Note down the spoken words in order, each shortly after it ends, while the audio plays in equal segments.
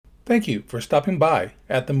Thank you for stopping by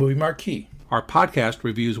at the Movie Marquee. Our podcast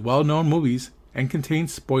reviews well-known movies and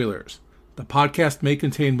contains spoilers. The podcast may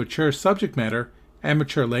contain mature subject matter and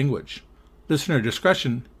mature language. Listener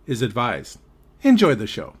discretion is advised. Enjoy the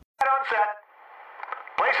show. On set.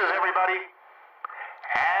 Places, everybody.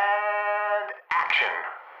 And action.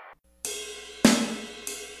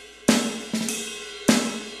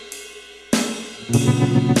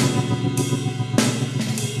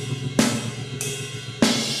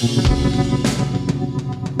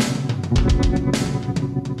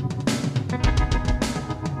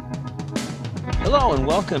 Hello and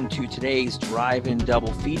welcome to today's Drive-In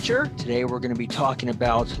Double Feature. Today we're going to be talking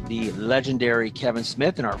about the legendary Kevin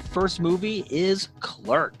Smith, and our first movie is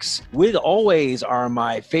Clerks. With always are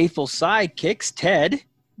my faithful sidekicks, Ted.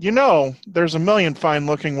 You know, there's a million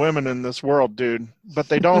fine-looking women in this world, dude, but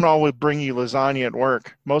they don't always bring you lasagna at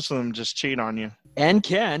work. Most of them just cheat on you. And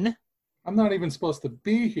Ken. I'm not even supposed to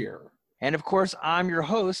be here. And of course, I'm your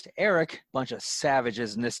host, Eric, bunch of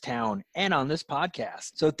savages in this town and on this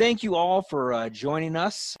podcast. So thank you all for joining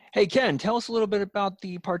us. Hey, Ken, tell us a little bit about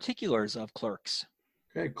the particulars of Clerks.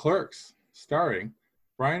 Okay, Clerks, starring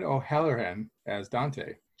Brian O'Halloran as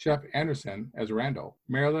Dante, Jeff Anderson as Randall,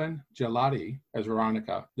 Marilyn Gelati as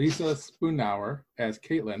Veronica, Lisa Spoonauer as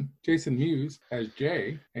Caitlin, Jason Mewes as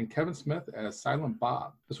Jay, and Kevin Smith as Silent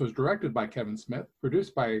Bob. This was directed by Kevin Smith,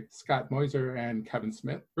 produced by Scott Moiser and Kevin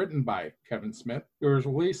Smith, written by Kevin Smith. It was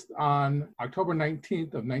released on October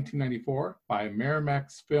 19th of 1994 by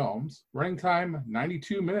Miramax Films. Running time,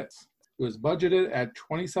 92 minutes. It was budgeted at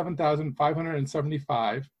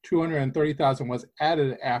 $27,575. $230,000 was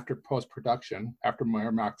added after post-production, after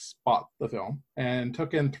Miramax bought the film, and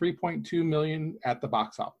took in $3.2 million at the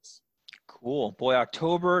box office. Cool. Boy,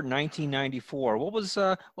 October 1994. What was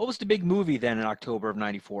the big movie then in October of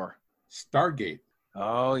 94? Stargate.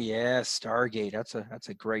 Oh yeah, Stargate. That's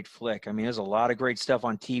a great flick. I mean, there's a lot of great stuff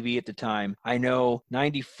on TV at the time. I know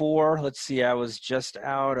 94, let's see, I was just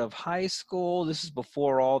out of high school. This is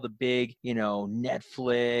before all the big,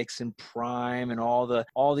 Netflix and Prime and all the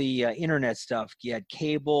internet stuff. You had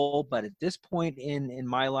cable, but at this point in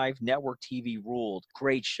my life, network TV ruled.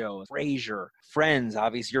 Great shows. Frasier, Friends,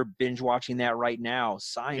 obviously you're binge watching that right now.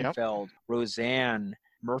 Seinfeld, yep. Roseanne,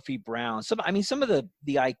 Murphy Brown. Some of the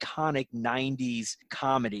iconic 90s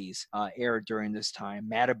comedies aired during this time.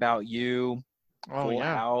 Mad About You, Full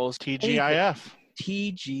House. TGIF.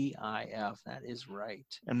 TGIF, that is right.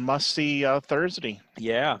 And Must See Thursday.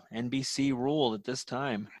 Yeah, NBC ruled at this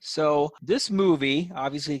time. So this movie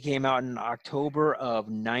obviously came out in October of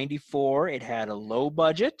 94. It had a low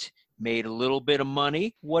budget, made a little bit of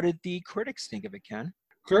money. What did the critics think of it, Ken?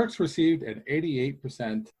 Clerks received an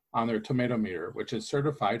 88% on their tomato meter, which is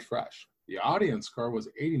certified fresh. The audience score was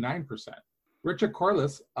 89%. Richard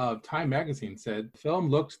Corliss of Time magazine said, the film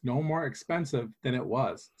looked no more expensive than it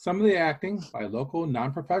was. Some of the acting by local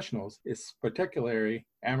non-professionals is particularly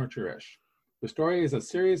amateurish. The story is a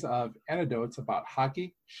series of anecdotes about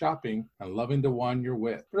hockey, shopping, and loving the one you're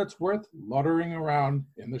with, but it's worth loitering around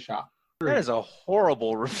in the shop. That is a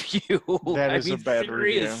horrible review. That is a bad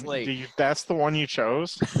seriously. Review. That's the one you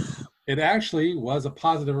chose? It actually was a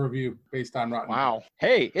positive review based on Rotten. Wow.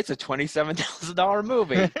 Hey, it's a $27,000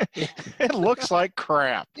 movie. It looks like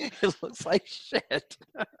crap. It looks like shit.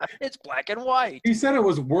 It's black and white. He said it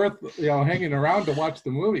was worth hanging around to watch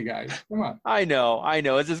the movie, guys. Come on. I know.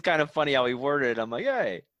 It's just kind of funny how he worded it. I'm like,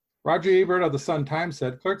 hey. Roger Ebert of the Sun-Times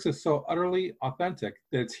said, Clerks is so utterly authentic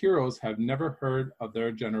that its heroes have never heard of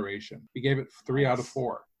their generation. He gave it 3 out of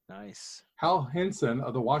 4. Nice. Hal Hinson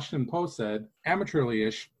of the Washington Post said,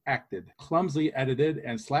 amateurly-ish acted, clumsily edited,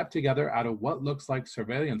 and slapped together out of what looks like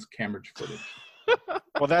surveillance camera footage.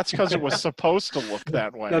 Well, that's because it was supposed to look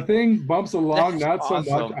that way. The thing bumps along That's not awesome.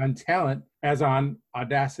 so much on talent as on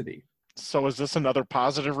audacity. So is this another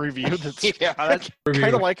positive review? That's Yeah, that's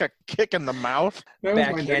kind of like a kick in the mouth. That was my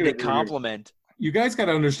backhanded negative review. compliment. You guys got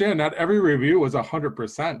to understand, not every review was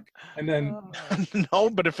 100%. And then No,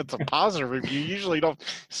 but if it's a positive review, you usually don't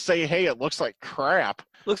say, hey, it looks like crap.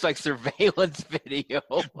 Looks like surveillance video.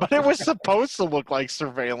 But it was supposed to look like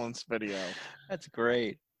surveillance video. That's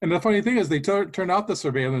great. And the funny thing is, they turned out the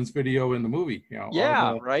surveillance video in the movie.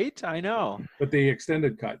 Yeah, right? I know. With the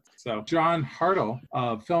extended cut. So John Hartle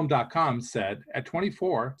of Film.com said, at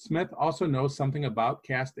 24, Smith also knows something about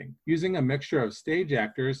casting. Using a mixture of stage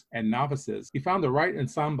actors and novices, he found the right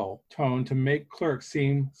ensemble tone to make Clerks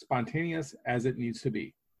seem spontaneous as it needs to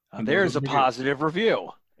be. There's a positive review.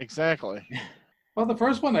 Exactly. Well, the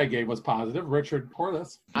first one I gave was positive, Richard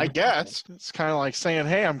Corliss. I guess. It's kind of like saying,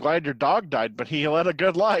 hey, I'm glad your dog died, but he led a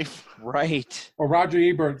good life. Right. Well, Roger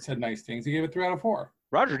Ebert said nice things. He gave it 3 out of 4.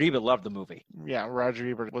 Roger Ebert loved the movie, Yeah, Roger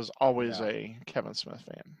Ebert was always Yeah. a Kevin Smith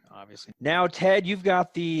fan. obviously. Now, Ted, you've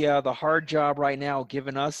got the hard job right now,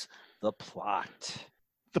 giving us the plot.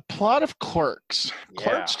 The plot of Clerks.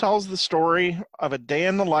 Clerks tells the story of a day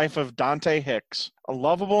in the life of Dante Hicks, a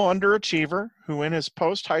lovable underachiever who in his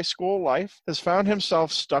post-high school life has found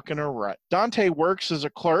himself stuck in a rut. Dante works as a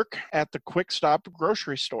clerk at the Quick Stop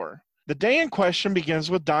grocery store. The day in question begins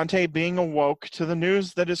with Dante being awoke to the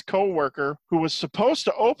news that his co-worker, who was supposed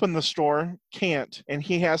to open the store, can't, and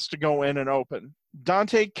he has to go in and open.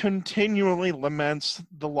 Dante continually laments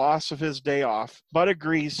the loss of his day off, but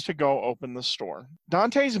agrees to go open the store.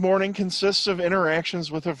 Dante's morning consists of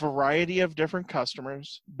interactions with a variety of different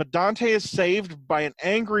customers, but Dante is saved by an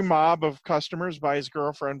angry mob of customers by his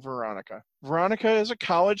girlfriend, Veronica. Veronica is a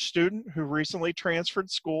college student who recently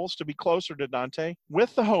transferred schools to be closer to Dante,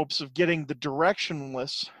 with the hopes of getting the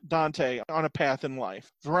directionless Dante on a path in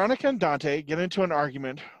life. Veronica and Dante get into an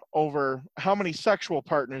argument over how many sexual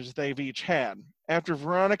partners they've each had. After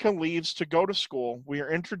Veronica leaves to go to school, we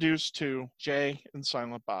are introduced to Jay and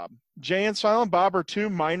Silent Bob. Jay and Silent Bob are two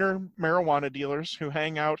minor marijuana dealers who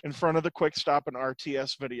hang out in front of the Quick Stop and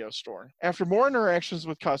RTS video store. After more interactions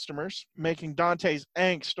with customers, making Dante's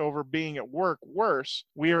angst over being at work worse,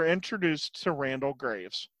 we are introduced to Randall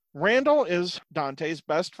Graves. Randall is Dante's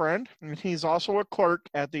best friend, and he's also a clerk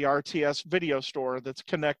at the RTS video store that's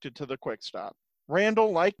connected to the Quick Stop.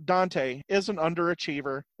 Randall, like Dante, is an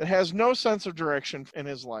underachiever that has no sense of direction in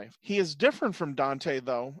his life. He is different from Dante,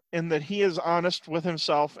 though, in that he is honest with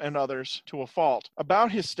himself and others to a fault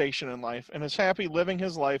about his station in life and is happy living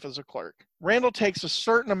his life as a clerk. Randall takes a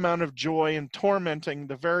certain amount of joy in tormenting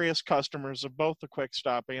the various customers of both the Quick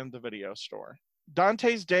Stop and the video store.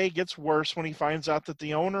 Dante's day gets worse when he finds out that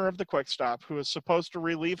the owner of the Quick Stop, who is supposed to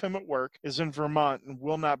relieve him at work, is in Vermont and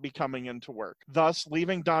will not be coming into work, thus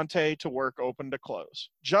leaving Dante to work open to close.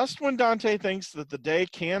 Just when Dante thinks that the day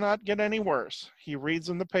cannot get any worse, he reads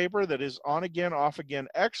in the paper that his on-again, off-again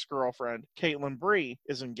ex-girlfriend, Caitlin Bree,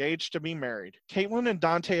 is engaged to be married. Caitlin and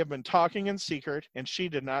Dante have been talking in secret, and she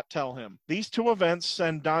did not tell him. These two events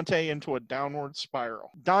send Dante into a downward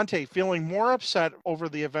spiral. Dante, feeling more upset over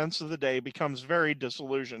the events of the day, becomes very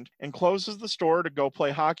disillusioned and closes the store to go play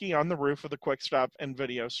hockey on the roof of the Quick Stop and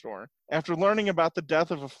video store. After learning about the death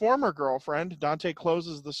of a former girlfriend, Dante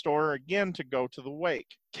closes the store again to go to the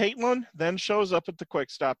wake. Caitlin then shows up at the Quick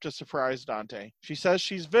Stop to surprise Dante. She says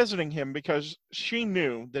she's visiting him because she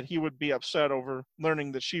knew that he would be upset over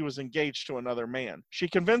learning that she was engaged to another man. She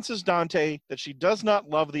convinces Dante that she does not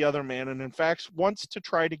love the other man and in fact wants to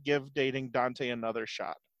try to give dating Dante another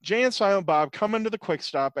shot. Jay and Silent Bob come into the Quick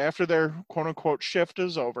Stop after their quote-unquote shift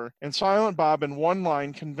is over, and Silent Bob in one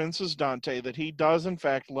line convinces Dante that he does in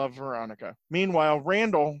fact love Veronica. Meanwhile,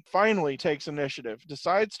 Randall finally takes initiative,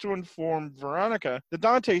 decides to inform Veronica that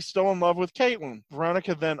Dante's still in love with Caitlin.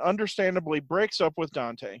 Veronica then understandably breaks up with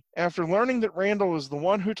Dante. After learning that Randall is the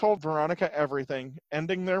one who told Veronica everything,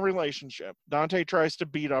 ending their relationship, Dante tries to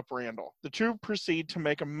beat up Randall. The two proceed to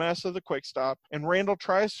make a mess of the Quick Stop, and Randall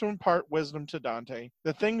tries to impart wisdom to Dante.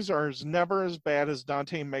 The things are never as bad as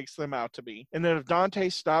Dante makes them out to be, and that if Dante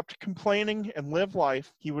stopped complaining and lived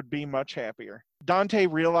life, he would be much happier. Dante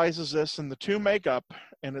realizes this, and the two make up,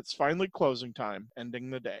 and it's finally closing time, ending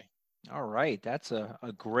the day. All right, that's a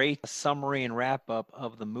great summary and wrap up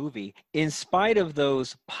of the movie. In spite of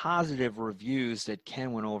those positive reviews that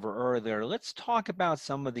Ken went over earlier, let's talk about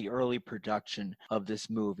some of the early production of this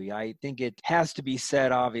movie. I think it has to be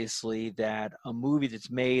said, obviously, that a movie that's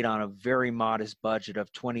made on a very modest budget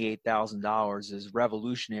of $28,000 is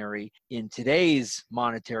revolutionary in today's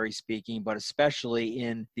monetary speaking, but especially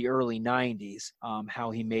in the early 90s, how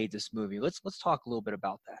he made this movie. Let's talk a little bit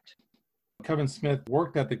about that. Kevin Smith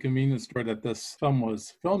worked at the convenience store that this film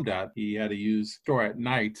was filmed at. He had to use store at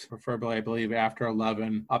night, preferably, I believe, after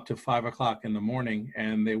 11 up to 5 o'clock in the morning.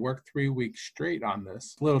 And they worked 3 weeks straight on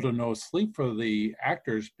this. Little to no sleep for the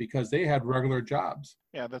actors because they had regular jobs.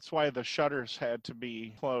 Yeah, that's why the shutters had to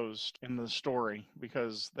be closed in the story,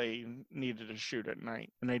 because they needed to shoot at night.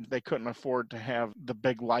 And they couldn't afford to have the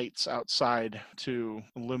big lights outside to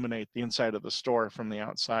illuminate the inside of the store from the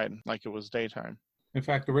outside like it was daytime. In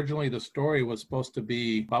fact, originally the story was supposed to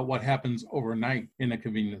be about what happens overnight in a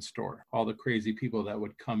convenience store. All the crazy people that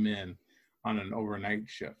would come in on an overnight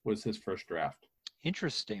shift was his first draft.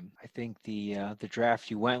 Interesting. I think the draft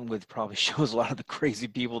you went with probably shows a lot of the crazy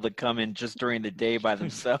people that come in just during the day by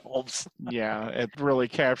themselves. Yeah, it really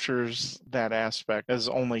captures that aspect as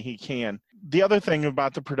only he can. The other thing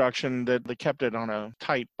about the production that they kept it on a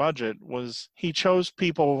tight budget was he chose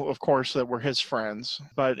people, of course, that were his friends,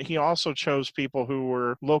 but he also chose people who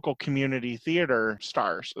were local community theater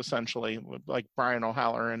stars, essentially, like Brian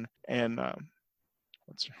O'Halloran and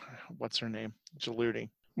what's her name? Jaludi.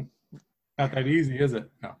 Not that easy, is it?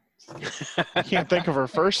 No. I can't think of her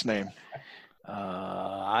first name.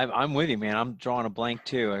 I'm with you, man. I'm drawing a blank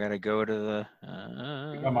too. I got to go to the.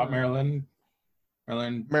 Talking about Marilyn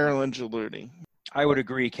Jaludi. I would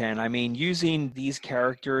agree, Ken. I mean, using these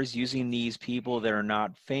characters, using these people that are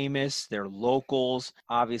not famous, they're locals,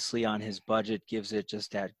 obviously on his budget gives it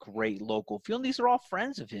just that great local feel. And these are all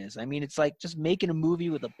friends of his. I mean, it's like just making a movie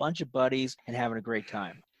with a bunch of buddies and having a great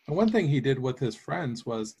time. And one thing he did with his friends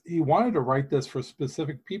was he wanted to write this for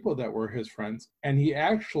specific people that were his friends. And he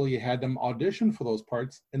actually had them audition for those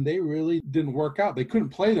parts, and they really didn't work out. They couldn't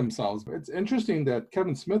play themselves. It's interesting that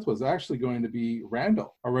Kevin Smith was actually going to be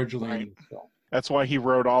Randall originally in the film. That's why he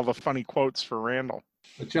wrote all the funny quotes for Randall.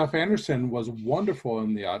 But Jeff Anderson was wonderful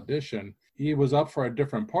in the audition. He was up for a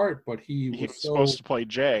different part, but he was supposed to play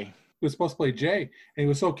Jay. He was supposed to play Jay, and he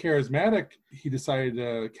was so charismatic, he decided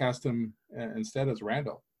to cast him instead as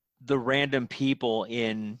Randall. The random people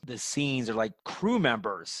in the scenes are like crew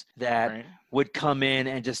members that would come in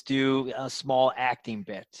and just do a small acting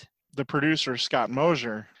bit. The producer, Scott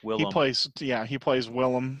Mosier, he plays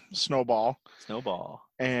Willem Snowball.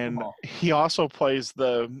 And he also plays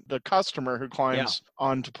the customer who climbs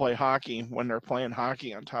on to play hockey when they're playing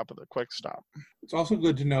hockey on top of the quick stop. It's also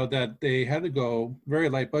good to know that they had to go very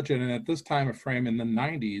light budget, and at this time of frame in the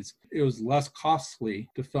 90s, it was less costly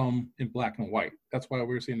to film in black and white. That's why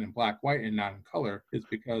we're seeing in black, white, and not in color, is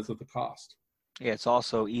because of the cost. Yeah, it's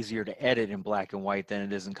also easier to edit in black and white than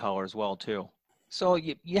it is in color as well, too. So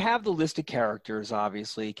you have the list of characters,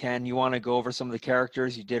 obviously. Ken, you want to go over some of the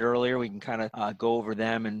characters you did earlier? We can kind of go over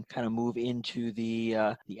them and kind of move into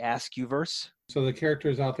the Askew-verse. So the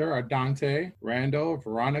characters out there are Dante, Randall,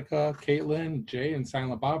 Veronica, Caitlin, Jay, and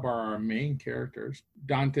Silent Bob are our main characters.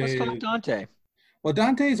 Let's talk Dante. Well,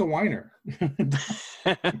 Dante is a whiner.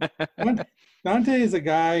 Dante is a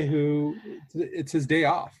guy who, it's his day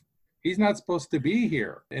off. He's not supposed to be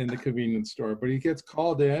here in the convenience store, but he gets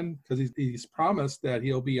called in because he's promised that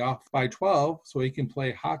he'll be off by 12 so he can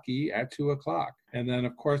play hockey at 2 o'clock. And then,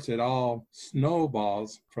 of course, it all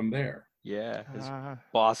snowballs from there. Yeah. His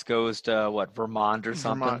boss goes to, Vermont or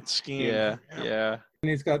something? Vermont skiing. Yeah. And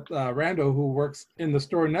he's got Randall, who works in the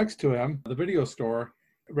store next to him, the video store.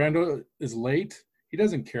 Randall is late. He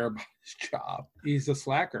doesn't care about his job. He's a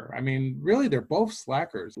slacker. I mean, really, they're both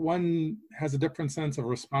slackers. One has a different sense of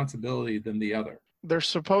responsibility than the other. They're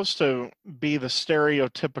supposed to be the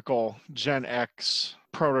stereotypical Gen X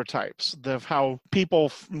prototypes of how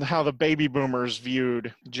the baby boomers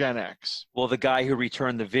viewed Gen X. Well, the guy who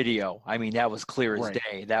returned the video, I mean, that was clear as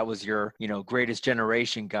day. That was your, greatest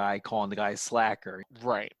generation guy calling the guy slacker.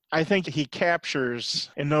 Right. I think he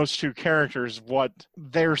captures in those two characters what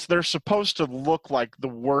they're supposed to look like, the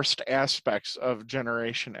worst aspects of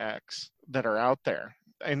Generation X that are out there.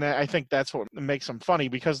 And I think that's what makes them funny,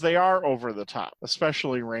 because they are over the top,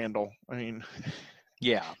 especially Randall. I mean,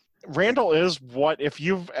 yeah. Randall is what, if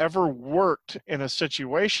you've ever worked in a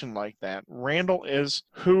situation like that, Randall is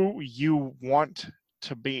who you want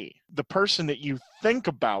to be, the person that you think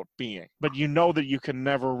about being, but you know that you can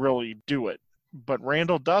never really do it. But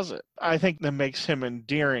Randall does it. I think that makes him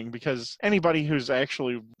endearing, because anybody who's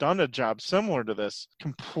actually done a job similar to this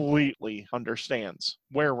completely understands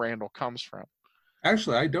where Randall comes from.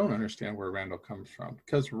 Actually, I don't understand where Randall comes from,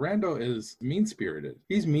 because Randall is mean-spirited.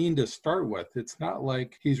 He's mean to start with. It's not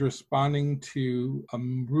like he's responding to a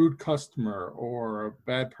rude customer or a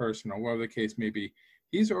bad person or whatever the case may be.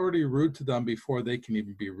 He's already rude to them before they can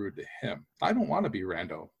even be rude to him. I don't want to be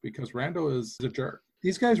Randall, because Randall is a jerk.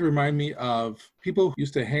 These guys remind me of people who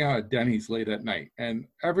used to hang out at Denny's late at night, and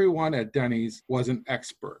everyone at Denny's was an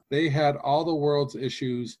expert. They had all the world's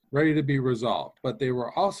issues ready to be resolved, but they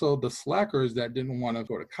were also the slackers that didn't want to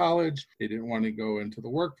go to college. They didn't want to go into the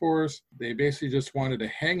workforce. They basically just wanted to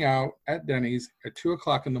hang out at Denny's at 2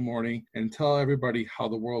 o'clock in the morning and tell everybody how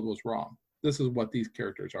the world was wrong. This is what these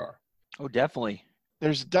characters are. Oh, definitely.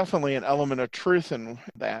 There's definitely an element of truth in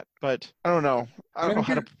that, but I don't know. I don't know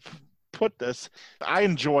how to put this. I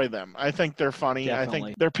enjoy them. I think they're funny. Definitely. I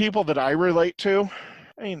think they're people that I relate to.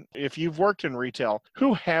 I mean, if you've worked in retail,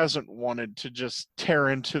 who hasn't wanted to just tear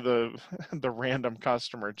into the random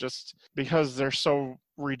customer just because they're so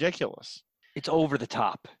ridiculous? It's over the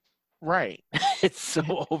top. Right. It's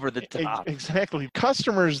so over the top. Exactly.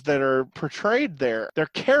 Customers that are portrayed there, they're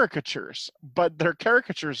caricatures, but they're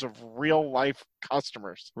caricatures of real life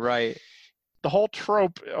customers. Right. the whole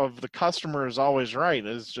trope of the customer is always right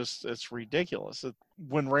is just, it's ridiculous.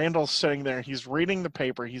 When Randall's sitting there, he's reading the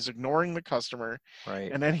paper, he's ignoring the customer,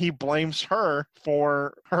 Right. and then he blames her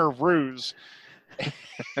for her ruse.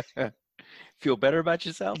 Feel better about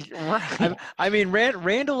yourself? Right. I mean,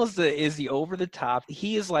 Randall is the over the top.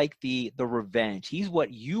 He is like the revenge. He's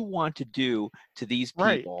what you want to do to these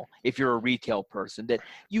people if you're a retail person that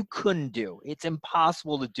you couldn't do. It's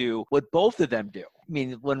impossible to do what both of them do. I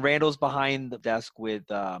mean, when Randall's behind the desk with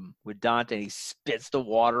Dante, and he spits the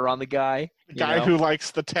water on the guy. The guy who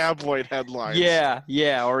likes the tabloid headlines.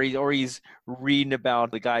 Yeah, or he's reading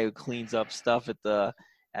about the guy who cleans up stuff at the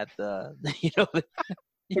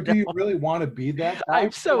But do you really want to be that guy?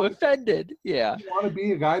 I'm so offended. Yeah. Do you want to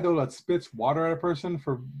be a guy, though, that spits water at a person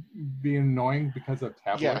for being annoying because of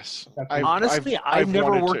tabloids? Yes. Honestly, I've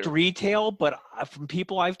never worked retail, but from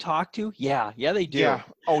people I've talked to, yeah, they do. Yeah.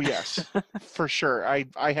 Oh, yes, for sure.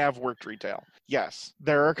 I have worked retail. Yes.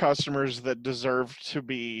 There are customers that deserve to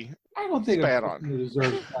be I don't think spat a on.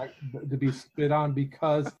 deserves to be spit on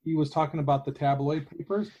because he was talking about the tabloid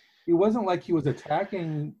papers. It wasn't like he was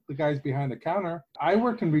attacking the guys behind the counter. I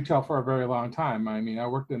worked in retail for a very long time. I mean, I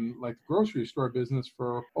worked in like the grocery store business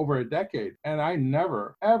for over a decade, and I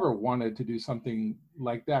never, ever wanted to do something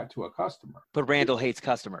like that to a customer. But Randall hates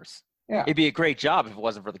customers. Yeah. It'd be a great job if it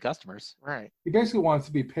wasn't for the customers. Right. He basically wants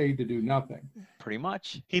to be paid to do nothing. Pretty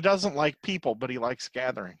much. He doesn't like people, but he likes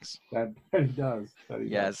gatherings. That he does.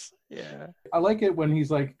 Yes. Yeah. I like it when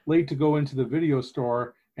he's like late to go into the video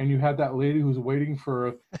store and you have that lady who's waiting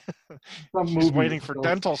for some movie. She's waiting for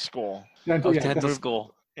dental school. Dental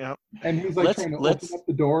school. Yeah. And he's like trying to open up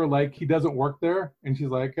the door like he doesn't work there. And she's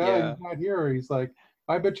like, he's not here. He's like,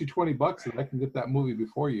 I bet you $20 that I can get that movie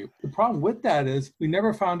before you. The problem with that is we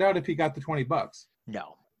never found out if he got the $20.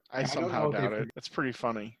 No. I somehow doubt it. It's pretty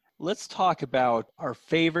funny. Let's talk about our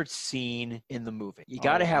favorite scene in the movie. You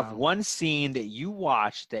got to have one scene that you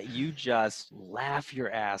watch that you just laugh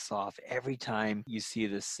your ass off every time you see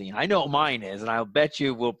this scene. I know what mine is, and I'll bet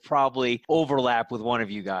you will probably overlap with one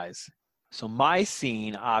of you guys. So my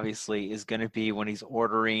scene, obviously, is going to be when he's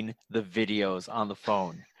ordering the videos on the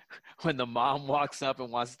phone. When the mom walks up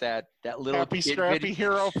and wants that little Happy Scrappy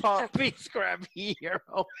Hero Pup. Happy Scrappy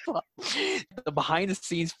Hero Pup. The behind the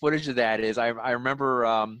scenes footage of that is I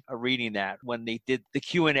remember reading that when they did the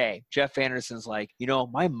Q&A. Jeff Anderson's like,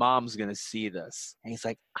 my mom's gonna see this, and he's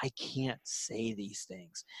like, I can't say these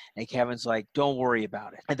things, and Kevin's like, don't worry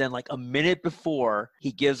about it. And then like a minute before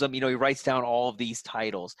he gives them, he writes down all of these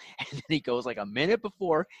titles, and then he goes like a minute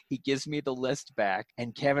before he gives me the list back,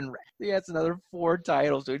 and Kevin, he has another 4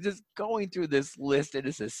 titles. So he's just going through this list, and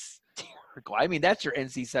it's hysterical. I mean, that's your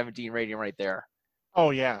NC-17 rating right there.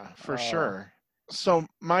 Oh, yeah, for sure. So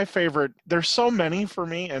my favorite, there's so many for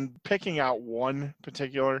me, and picking out one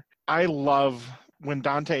particular, I love when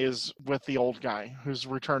Dante is with the old guy who's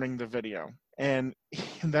returning the video. And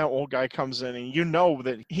that old guy comes in, and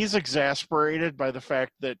that he's exasperated by the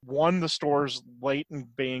fact that, one, the store's late in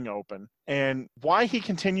being open, and why he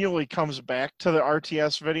continually comes back to the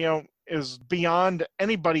RTS video is beyond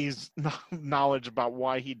anybody's knowledge about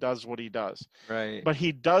why he does what he does. Right. But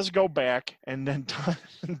he does go back, and then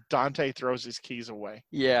Dante throws his keys away.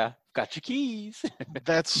 Yeah. Got your keys.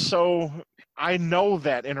 That's so... I know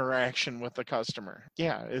that interaction with the customer.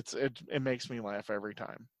 Yeah, it makes me laugh every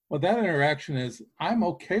time. Well, that interaction is, I'm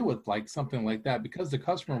okay with like something like that because the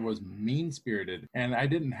customer was mean-spirited, and I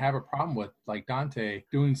didn't have a problem with like Dante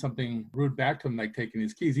doing something rude back to him, like taking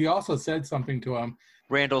his keys. He also said something to him.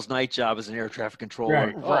 Randall's night job as an air traffic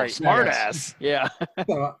controller. Right. Smart ass. Yeah.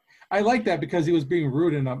 So I like that because he was being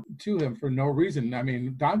rude to him for no reason. I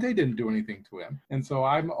mean, Dante didn't do anything to him. And so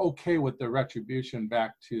I'm okay with the retribution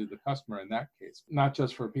back to the customer in that case. Not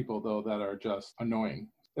just for people, though, that are just annoying.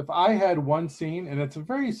 If I had one scene, and it's a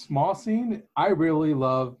very small scene, I really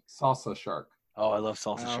love Salsa Shark. Oh, I love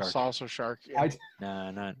Salsa Shark. Salsa Shark. Yeah.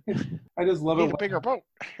 Not. I just love it. Need a bigger boat.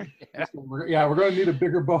 We're going to need a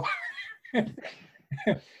bigger boat.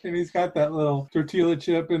 And he's got that little tortilla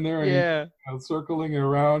chip in there, and he's circling it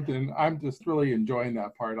around, and I'm just really enjoying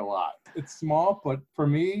that part a lot. It's small, but for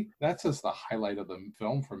me, that's just the highlight of the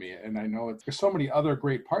film for me. And I know there's so many other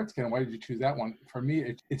great parts, Ken. Why did you choose that one? For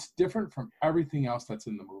me, it's different from everything else that's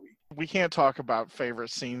in the movie. We can't talk about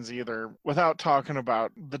favorite scenes either without talking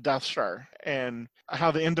about the Death Star and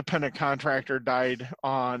how the independent contractor died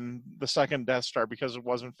on the second Death Star because it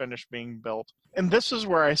wasn't finished being built. And this is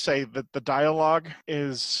where I say that the dialogue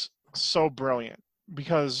is so brilliant,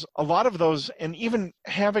 because a lot of those, and even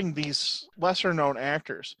having these lesser known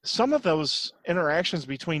actors, some of those interactions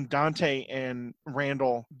between Dante and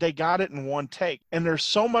Randall, they got it in one take. And there's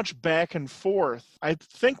so much back and forth. I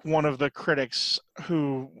think one of the critics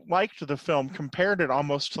who liked the film compared it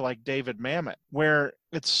almost to like David Mamet, where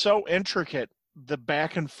it's so intricate, the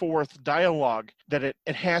back and forth dialogue, that it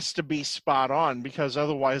has to be spot on, because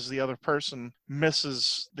otherwise the other person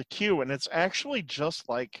misses the cue. And it's actually just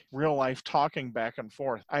like real life talking back and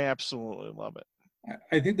forth. I absolutely love it.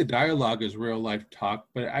 I think the dialogue is real life talk,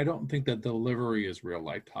 but I don't think the delivery is real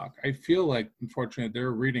life talk. I feel like, unfortunately,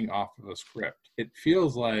 they're reading off of a script. It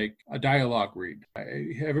feels like a dialogue read.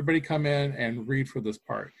 Everybody come in and read for this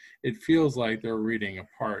part. It feels like they're reading a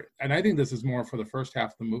part. And I think this is more for the first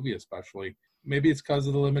half of the movie, especially. Maybe it's because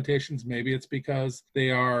of the limitations. Maybe it's because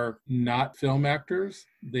they are not film actors.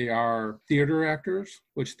 They are theater actors,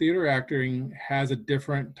 which theater acting has a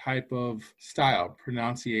different type of style,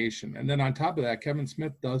 pronunciation. And then on top of that, Kevin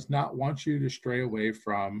Smith does not want you to stray away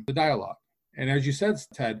from the dialogue. And as you said,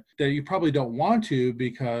 Ted, that you probably don't want to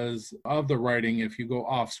because of the writing. If you go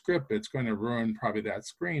off script, it's going to ruin probably that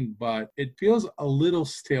screen. But it feels a little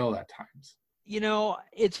stale at times. You know,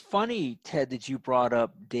 it's funny, Ted, that you brought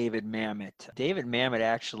up David Mamet. David Mamet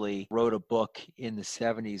actually wrote a book in the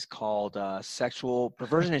 70s called Sexual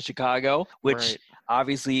Perversion in Chicago, which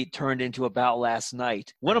obviously turned into About Last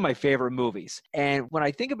Night, one of my favorite movies. And when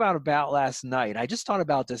I think about Last Night, I just thought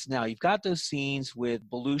about this now. You've got those scenes with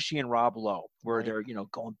Belushi and Rob Lowe where they're,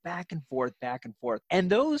 going back and forth.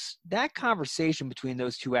 And that conversation between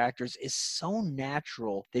those two actors is so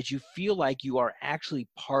natural that you feel like you are actually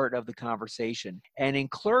part of the conversation. And in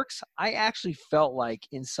Clerks, I actually felt like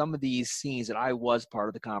in some of these scenes that I was part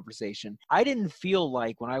of the conversation. I didn't feel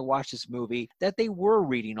like when I watched this movie that they were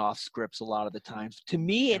reading off scripts a lot of the times. To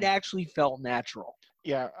me, it actually felt natural.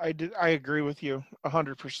 Yeah, I agree with you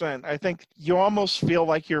 100%. I think you almost feel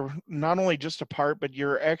like you're not only just a part, but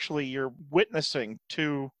you're witnessing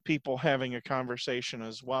two people having a conversation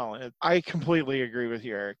as well. I completely agree with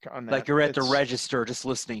you, Eric, on that. Like you're at the register just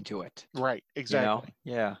listening to it. Right, exactly.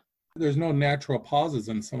 Yeah. There's no natural pauses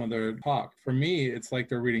in some of their talk. For me, it's like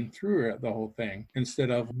they're reading through the whole thing instead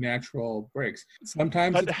of natural breaks.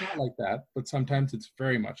 Sometimes it's not like that, but sometimes it's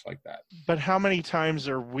very much like that. But how many times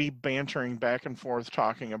are we bantering back and forth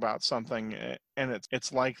talking about something and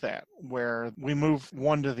it's like that, where we move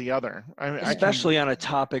one to the other? Especially on a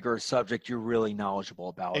topic or a subject you're really knowledgeable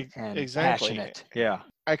about and passionate. Yeah.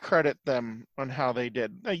 I credit them on how they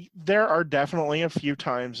did. There are definitely a few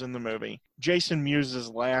times in the movie. Jason Mewes'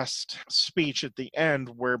 last speech at the end,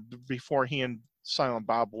 where before he and Silent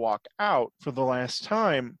Bob walk out for the last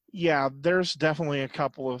time, there's definitely a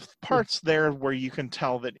couple of parts there where you can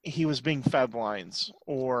tell that he was being fed lines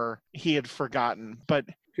or he had forgotten. But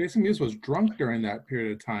Jason Mewes was drunk during that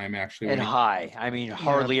period of time, actually. And high. I mean,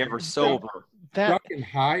 hardly ever sober. Drunk and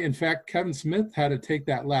high. In fact, Kevin Smith had to take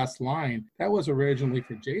that last line. That was originally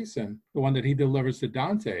for Jason, the one that he delivers to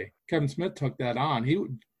Dante. Kevin Smith took that on.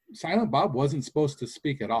 Silent Bob wasn't supposed to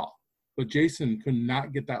speak at all, but Jason could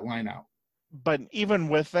not get that line out. But even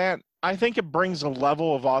with that, I think it brings a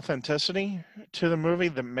level of authenticity to the movie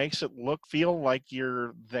that makes it feel like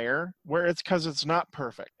you're there, where it's because it's not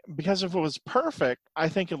perfect. Because if it was perfect, I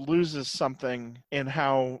think it loses something in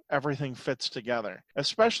how everything fits together.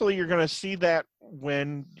 Especially you're going to see that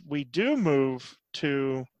when we do move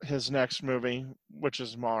to his next movie, which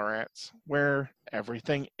is Mallrats, where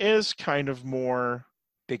everything is kind of more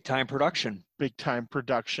big time production,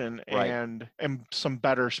 right. and some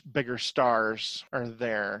bigger stars are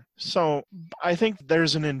there. So I think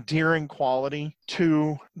there's an endearing quality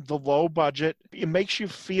to the low budget. It makes you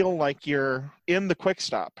feel like you're in the Quick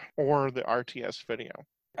Stop or the RTS video.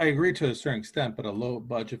 I agree to a certain extent, but a low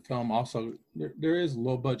budget film also, there is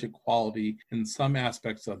low budget quality in some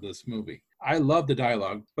aspects of this movie. I love the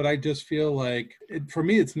dialogue, but I just feel like, for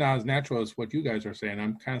me, it's not as natural as what you guys are saying.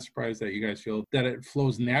 I'm kind of surprised that you guys feel that it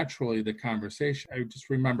flows naturally, the conversation. I just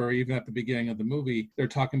remember even at the beginning of the movie, they're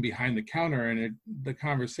talking behind the counter, and the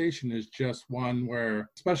conversation is just one where,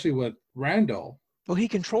 especially with Randall. Well, he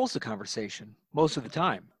controls the conversation most of the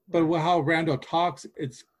time. But how Randall talks,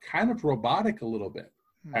 it's kind of robotic a little bit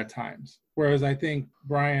at times. Whereas I think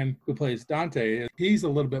Brian, who plays Dante, he's a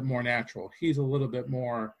little bit more natural. He's a little bit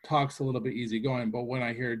more, talks a little bit easygoing. But when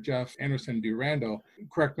I hear Jeff Anderson do Randall,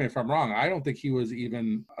 correct me if I'm wrong, I don't think he was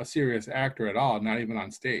even a serious actor at all, not even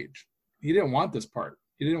on stage. He didn't want this part.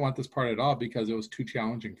 He didn't want this part at all because it was too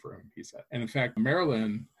challenging for him, he said. And in fact,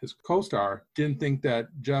 Marilyn, his co-star, didn't think that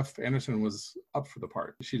Jeff Anderson was up for the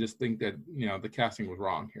part. She just think that, the casting was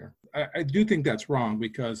wrong here. I do think that's wrong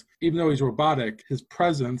because even though he's robotic, his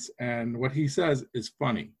presence and what he says is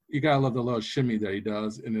funny. You gotta love the little shimmy that he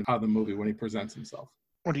does in the movie when he presents himself.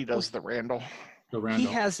 When he does the Randall. He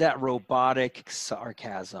has that robotic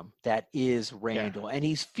sarcasm that is Randall, and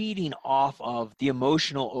he's feeding off of the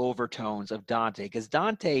emotional overtones of Dante, because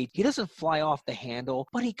Dante, he doesn't fly off the handle,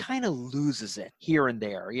 but he kind of loses it here and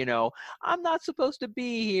there. I'm not supposed to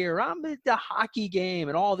be here. I'm at the hockey game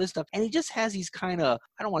and all this stuff. And he just has these kind of,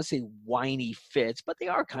 I don't want to say whiny fits, but they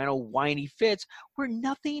are kind of whiny fits where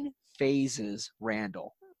nothing phases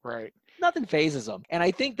Randall. Right. Nothing phases him. And I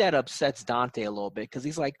think that upsets Dante a little bit because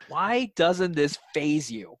he's like, why doesn't this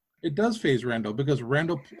phase you? It does phase Randall because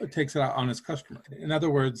Randall takes it out on his customer. In other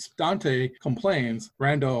words, Dante complains,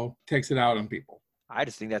 Randall takes it out on people. I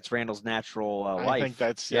just think that's Randall's natural life. I think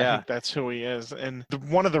that's who he is. And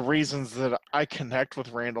one of the reasons that I connect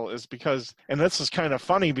with Randall is because, and this is kind of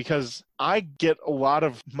funny because I get a lot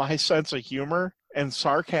of my sense of humor and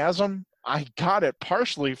sarcasm. I got it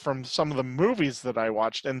partially from some of the movies that I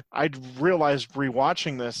watched, and I realized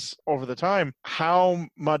rewatching this over the time how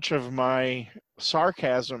much of my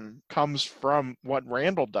sarcasm comes from what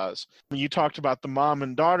Randall does. You talked about the mom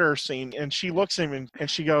and daughter scene, and she looks at him and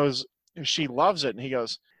she goes, she loves it, and he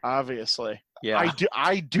goes, obviously. Yeah.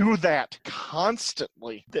 I do that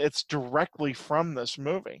constantly. It's directly from this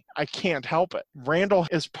movie. I can't help it. Randall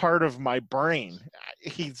is part of my brain.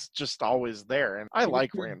 He's just always there, and I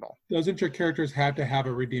like Randall. Doesn't your characters have to have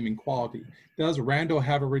a redeeming quality? Does Randall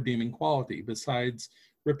have a redeeming quality besides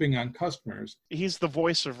ripping on customers? He's the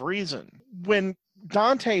voice of reason. When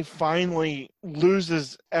Dante finally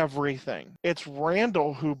loses everything, it's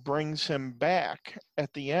Randall who brings him back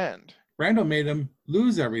at the end. Randall made him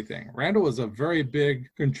lose everything. Randall was a very big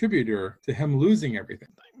contributor to him losing everything.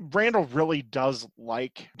 Randall really does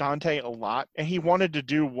like Dante a lot, and he wanted to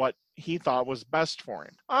do what he thought was best for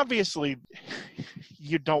him. Obviously,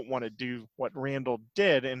 you don't want to do what Randall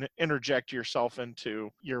did and interject yourself into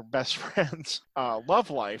your best friend's love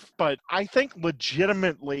life, but I think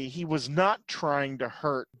legitimately he was not trying to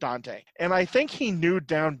hurt Dante. And I think he knew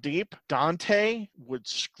down deep Dante would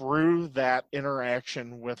screw that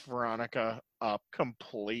interaction with Veronica up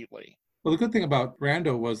completely. Well, the good thing about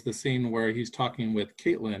Randall was the scene where he's talking with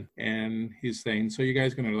Caitlin and he's saying, so you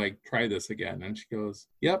guys going to try this again? And she goes,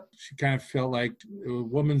 yep. She kind of felt like it was a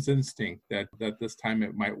woman's instinct that this time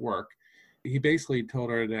it might work. He basically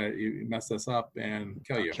told her that you mess us up and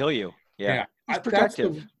kill you. Kill you. Yeah. He's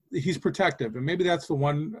protective. He's protective. And maybe that's the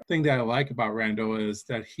one thing that I like about Randall is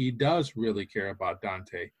that he does really care about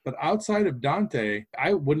Dante. But outside of Dante,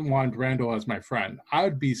 I wouldn't want Randall as my friend. I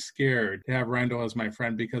would be scared to have Randall as my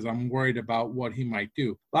friend because I'm worried about what he might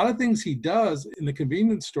do. A lot of things he does in the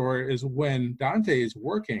convenience store is when Dante is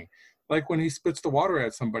working. Like when he spits the water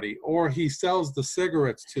at somebody, or he sells the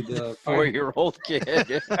cigarettes to the 4-year-old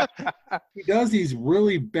kid. He does these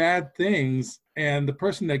really bad things, and the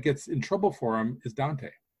person that gets in trouble for him is Dante.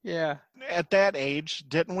 Yeah. At that age,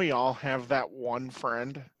 didn't we all have that one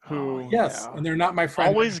friend who yes, and they're not my friend.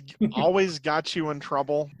 Always got you in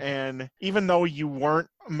trouble, and even though you weren't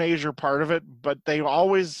a major part of it, but they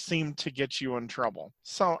always seemed to get you in trouble.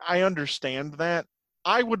 So I understand that.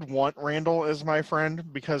 I would want Randall as my friend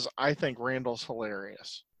because I think Randall's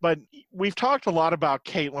hilarious. But we've talked a lot about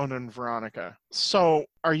Caitlin and Veronica. So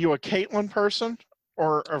are you a Caitlin person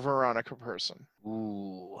or a Veronica person?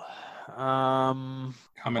 Ooh.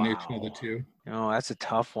 Combination of the two. Oh, that's a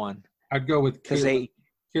tough one. I'd go with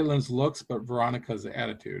Caitlin's looks, but Veronica's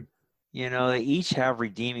attitude. They each have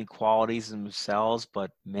redeeming qualities in themselves,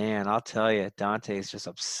 but man, I'll tell you, Dante is just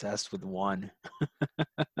obsessed with one.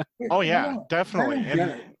 Oh yeah, definitely.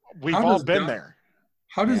 And we've all been there.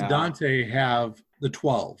 How does Dante have the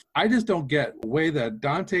 12? I just don't get the way that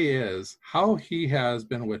Dante is, how he has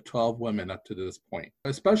been with 12 women up to this point,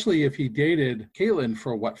 especially if he dated Caitlin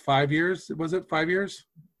for 5 years? Was it 5 years?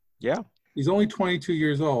 Yeah. He's only 22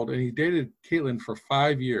 years old, and he dated Caitlin for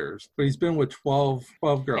 5 years, but he's been with 12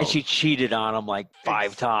 girls. And she cheated on him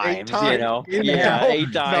 5 times, 8 times.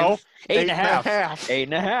 8 times. No, 8.5.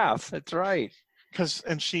 8.5. That's right.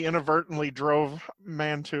 And she inadvertently drove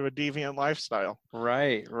man to a deviant lifestyle.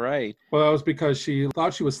 Right. Well, that was because she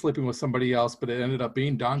thought she was sleeping with somebody else, but it ended up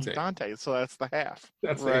being Dante. So that's the half.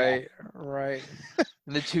 That's right. Right.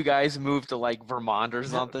 And the two guys moved to Vermont or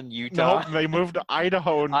something, Utah. No, they moved to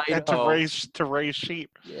Idaho. To raise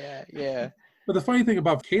sheep. Yeah. But the funny thing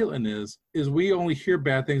about Caitlin is we only hear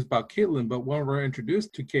bad things about Caitlin, but when we're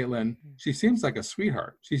introduced to Caitlin, she seems like a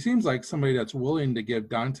sweetheart. She seems like somebody that's willing to give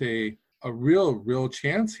Dante a real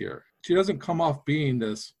chance here. She doesn't come off being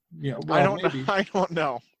this, I don't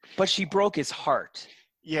know. But she broke his heart.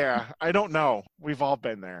 Yeah, I don't know. We've all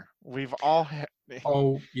been there. We've all had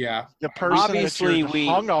Oh, yeah. the person Obviously, that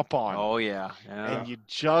you're hung up on. Oh, yeah. And you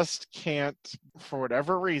just can't, for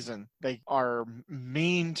whatever reason, they are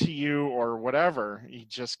mean to you or whatever. You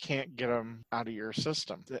just can't get them out of your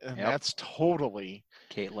system. And that's totally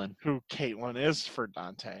Caitlin. Who Caitlin is for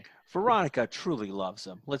Dante. Veronica truly loves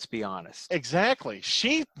him. Let's be honest. Exactly.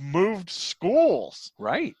 She moved schools.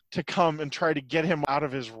 Right. To come and try to get him out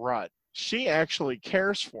of his rut. She actually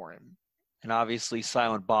cares for him. And obviously,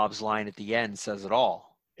 Silent Bob's line at the end says it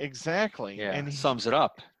all. Exactly. Yeah, and sums it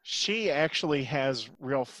up. She actually has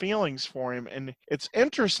real feelings for him. And it's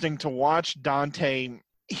interesting to watch Dante.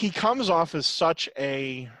 He comes off as such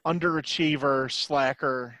a underachiever,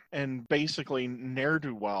 slacker, and basically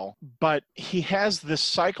ne'er-do-well. But he has this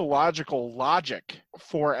psychological logic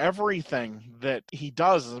for everything that he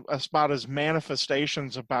does about his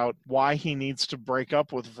manifestations about why he needs to break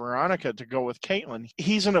up with Veronica to go with Caitlin.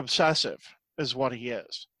 He's an obsessive is what he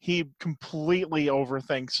is. He completely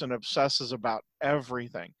overthinks and obsesses about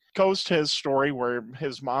everything. Goes to his story where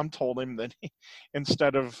his mom told him that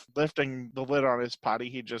instead of lifting the lid on his potty,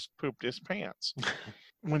 he just pooped his pants.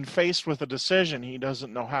 When faced with a decision, he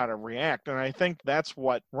doesn't know how to react. And I think that's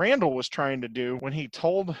what Randall was trying to do when he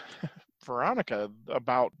told Veronica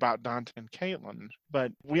about Dante and Caitlin.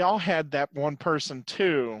 But we all had that one person,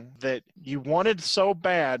 too, that you wanted so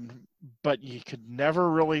bad, but you could never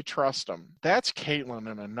really trust them. That's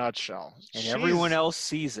Caitlin in a nutshell. And everyone else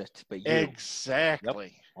sees it, but you. Exactly.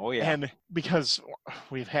 Yep. Oh, yeah. And because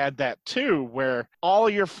we've had that too, where all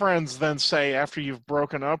your friends then say after you've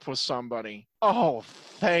broken up with somebody, oh,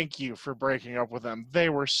 thank you for breaking up with them. They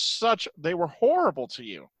were horrible to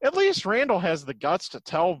you. At least Randall has the guts to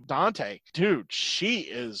tell Dante, dude, she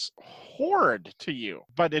is horrid to you.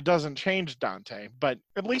 But it doesn't change Dante. But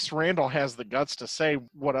at least Randall has the guts to say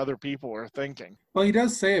what other people are thinking. Well, he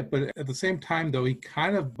does say it, but at the same time, though, he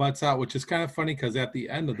kind of butts out, which is kind of funny because at the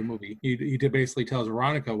end of the movie, he basically tells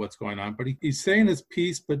Veronica what's going on, but he's saying his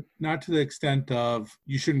piece, but not to the extent of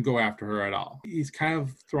you shouldn't go after her at all. He's kind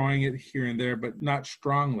of throwing it here and there, but not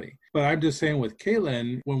strongly. But I'm just saying with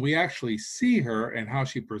Caitlin, when we actually see her and how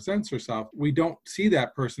she presents herself, we don't see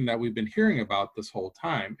that person that we've been hearing about this whole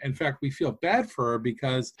time. In fact, we feel bad for her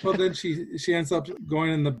because, well, then she ends up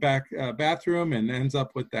going in the back bathroom and ends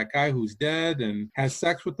up with that guy who's dead and has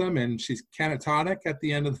sex with him, and she's catatonic at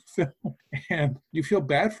the end of the film. And you feel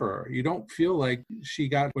bad for her. You don't feel like she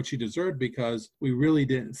got what she deserved because we really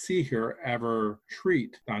didn't see her ever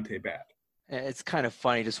treat Dante bad. It's kind of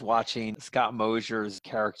funny just watching Scott Mosier's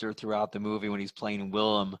character throughout the movie when he's playing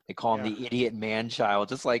Willem. They call him the idiot man-child,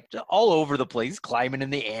 just all over the place, climbing in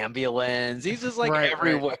the ambulance. He's just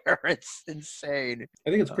everywhere. Right. It's insane. I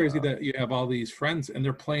think it's crazy that you have all these friends and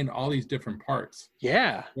they're playing all these different parts.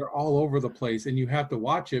 Yeah. They're all over the place and you have to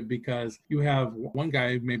watch it because you have one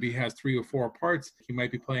guy maybe has 3 or 4 parts. He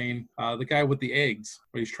might be playing the guy with the eggs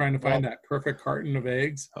where he's trying to find that perfect carton of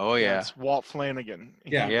eggs. Oh, yeah. It's Walt Flanagan.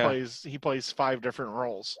 He plays 5 different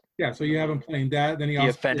roles. Yeah, so you have him playing that. Then he the also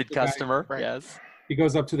offended customer. Right. Yes. He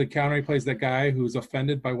goes up to the counter. He plays that guy who's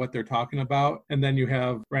offended by what they're talking about. And then you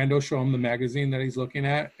have Rando show him the magazine that he's looking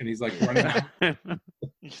at. And he's like running out. You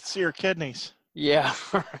can see her kidneys. Yeah.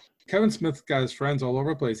 Kevin Smith's got his friends all over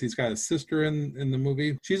the place. He's got his sister in the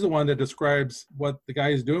movie. She's the one that describes what the guy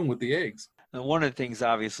is doing with the eggs. And one of the things,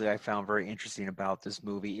 obviously, I found very interesting about this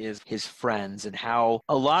movie is his friends and how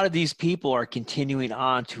a lot of these people are continuing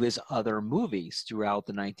on to his other movies throughout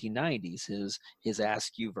the 1990s, his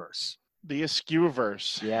Askewverse. The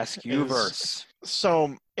Askewverse. The Askewverse.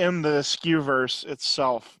 So in the Askewverse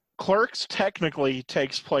itself, Clerks technically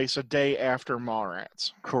takes place a day after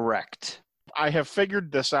Mallrats. Correct. I have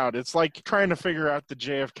figured this out. It's like trying to figure out the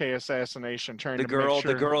JFK assassination. The girl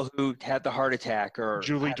who had the heart attack, or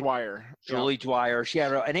Julie Dwyer. Julie Dwyer. She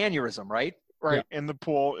had an aneurysm, right? Right, in the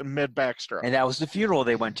pool in mid-backstroke. And that was the funeral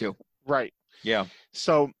they went to. Right. Yeah.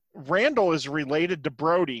 So Randall is related to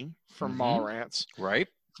Brody from Mallrats. Right.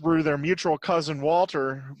 Through their mutual cousin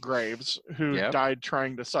Walter Graves, who died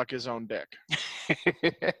trying to suck his own dick.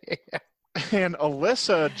 And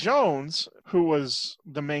Alyssa Jones, who was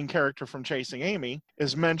the main character from Chasing Amy,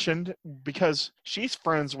 is mentioned because she's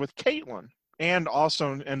friends with Caitlin. And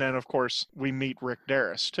then, of course, we meet Rick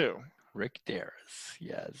Darris, too. Rick Darris,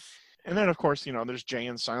 yes. And then, of course, there's Jay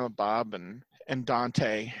and Silent Bob. and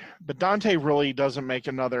Dante. But Dante really doesn't make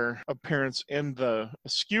another appearance in the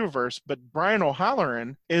Askewverse, but Brian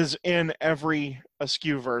O'Halloran is in every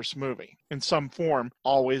Askewverse movie in some form,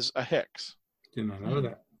 always a Hicks. Did not know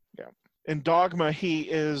that. Yeah. In Dogma, he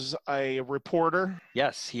is a reporter,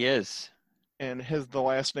 Yes, he is. and the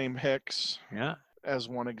last name Hicks. Yeah. As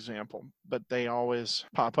one example, but they always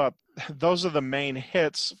pop up. Those are the main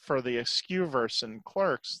hits for the Askewverse and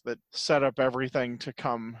Clerks that set up everything to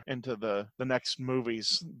come into the next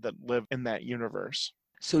movies that live in that universe.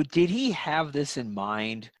 So did he have this in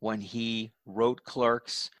mind when he wrote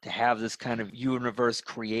Clerks, to have this kind of universe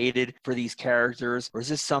created for these characters? Or is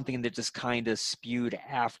this something that just kind of spewed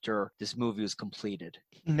after this movie was completed?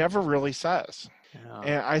 He never really says. Yeah.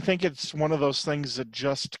 And I think it's one of those things that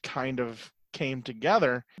just kind of came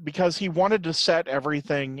together because he wanted to set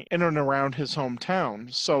everything in and around his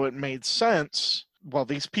hometown. So it made sense. Well,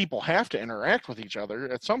 these people have to interact with each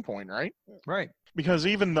other at some point, right? Right. Because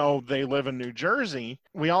even though they live in New Jersey,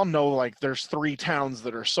 we all know like there's 3 towns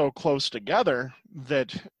that are so close together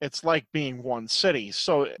that it's like being one city.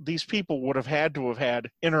 So these people would have had to have had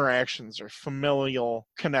interactions or familial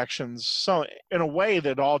connections. So in a way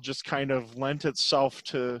that all just kind of lent itself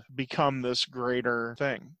to become this greater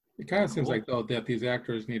thing. It kind of seems like, though, that these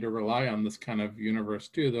actors need to rely on this kind of universe,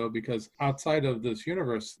 too, though, because outside of this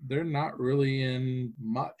universe, they're not really in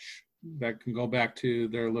much that can go back to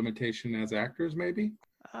their limitation as actors, maybe?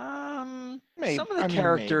 Maybe. Some of the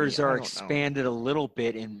characters are expanded a little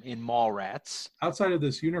bit in Mallrats. Outside of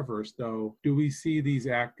this universe, though, do we see these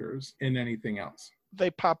actors in anything else? They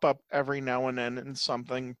pop up every now and then in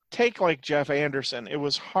something. Take like Jeff Anderson. It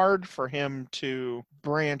was hard for him to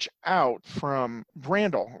branch out from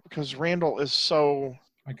Randall because Randall is so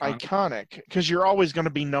iconic because you're always going to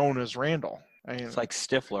be known as Randall. I mean, It's like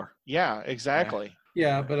Stifler. Yeah, exactly.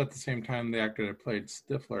 Yeah, but at the same time, the actor that played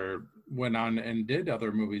Stifler went on and did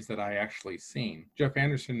other movies that I actually seen. Jeff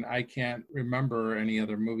Anderson, I can't remember any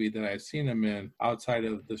other movie that I've seen him in outside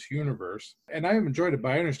of this universe. And I have enjoyed it,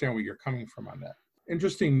 but I understand where you're coming from on that.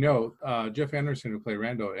 Interesting note, Jeff Anderson, who played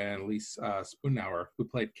Randall, and Lise Spoonauer, who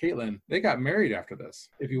played Caitlin, they got married after this.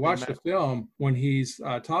 If you watch the film, when he's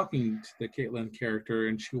talking to the Caitlin character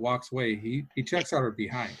and she walks away, he checks out her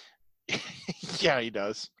behind. Yeah, he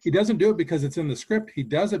does. He doesn't do it because it's in the script. He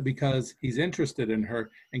does it because he's interested in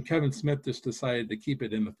her, and Kevin Smith just decided to keep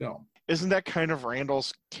it in the film. Isn't that kind of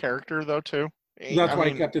Randall's character, though, too? That's why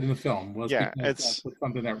he kept it in the film. It's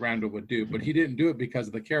something that Randall would do, but he didn't do it because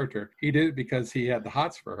of the character. He did it because he had the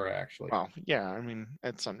hots for her, actually. Well, yeah, I mean,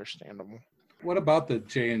 it's understandable. What about the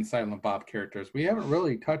Jay and Silent Bob characters? We haven't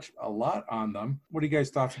really touched a lot on them. What are you guys'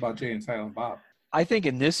 thoughts about Jay and Silent Bob? I think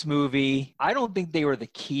in this movie, I don't think they were the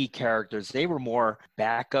key characters. They were more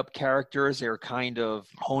backup characters. They were kind of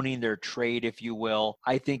honing their trade, if you will.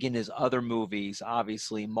 I think in his other movies,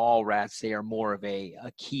 obviously, Mallrats, they are more of a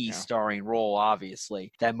key starring role,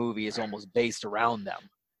 obviously. That movie is almost based around them.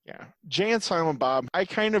 Yeah. Jay and Silent Bob, I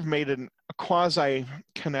kind of made a quasi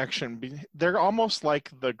connection. They're almost like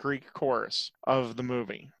the Greek chorus of the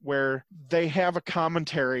movie, where they have a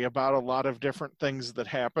commentary about a lot of different things that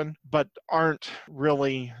happen, but aren't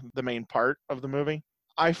really the main part of the movie.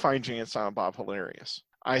 I find Jay and Silent Bob hilarious.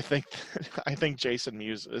 I think Jason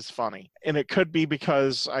Mewes is funny. And it could be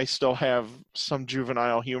because I still have some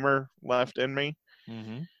juvenile humor left in me.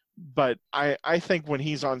 Mm-hmm. But I think when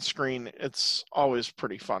he's on screen, it's always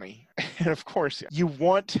pretty funny. And of course, you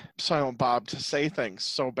want Silent Bob to say things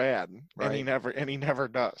so bad, right. and he never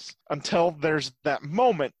does until there's that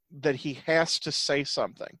moment that he has to say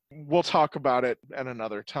something. We'll talk about it at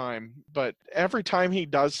another time, but every time he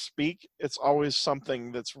does speak, it's always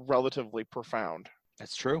something that's relatively profound.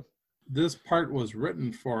 That's true. This part was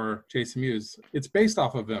written for Jason Mewes. It's based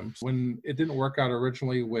off of him. When it didn't work out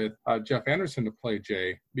originally with Jeff Anderson to play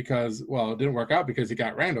Jay, because, well, it didn't work out because he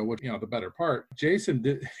got Randall, which, the better part.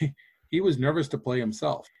 Jason he was nervous to play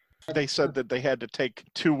himself. They said that they had to take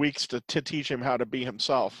 2 weeks to teach him how to be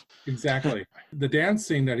himself. Exactly. The dance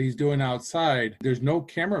scene that he's doing outside, there's no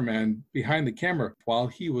cameraman behind the camera while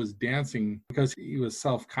he was dancing because he was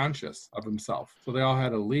self-conscious of himself. So they all had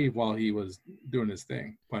to leave while he was doing his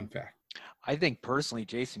thing. Fun fact. I think personally,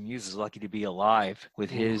 Jason Mewes is lucky to be alive with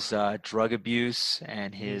his drug abuse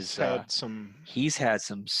and his. He's had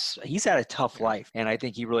a tough life, and I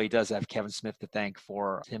think he really does have Kevin Smith to thank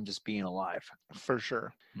for him just being alive. For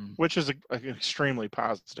sure, which is an extremely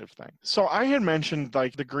positive thing. So I had mentioned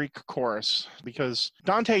like the Greek chorus because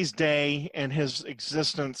Dante's day and his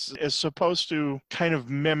existence is supposed to kind of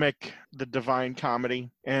mimic the Divine Comedy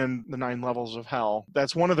and the 9 Levels of Hell.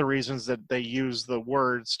 That's one of the reasons that they use the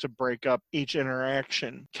words to break up each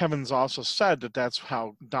interaction. Kevin's also said that that's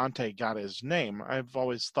how Dante got his name. I've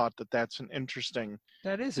always thought that that's an interesting...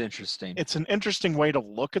 That is interesting. It's an interesting way to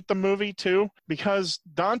look at the movie, too, because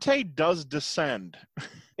Dante does descend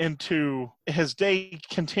into his day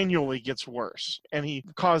continually gets worse, and he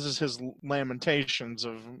causes his lamentations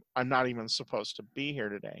of, I'm not even supposed to be here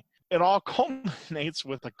today. It all culminates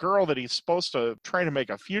with a girl that he's supposed to try to make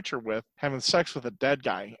a future with having sex with a dead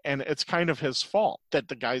guy. And it's kind of his fault that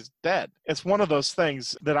the guy's dead. It's one of those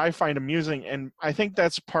things that I find amusing. And I think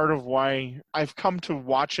that's part of why I've come to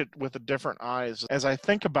watch it with a different eyes. As I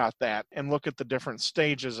think about that and look at the different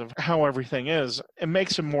stages of how everything is, it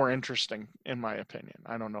makes it more interesting, in my opinion.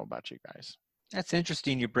 I don't know about you guys. That's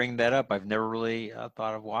interesting you bring that up. I've never really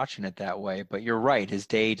thought of watching it that way, but you're right. His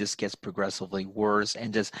day just gets progressively worse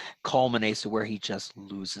and just culminates to where he just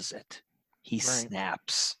loses it. He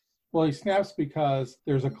snaps. Well, he snaps because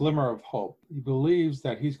there's a glimmer of hope. He believes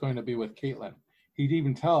that he's going to be with Caitlin. He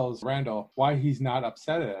even tells Randall why he's not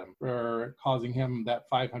upset at him for causing him that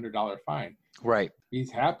 $500 fine. Right.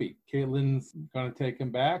 He's happy. Caitlin's going to take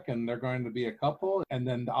him back and they're going to be a couple. And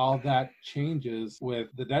then all that changes with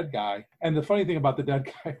the dead guy. And the funny thing about the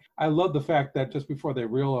dead guy, I love the fact that just before they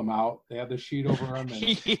reel him out, they have the sheet over him and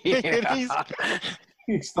he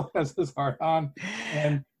still has his heart on.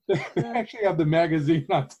 And they actually have the magazine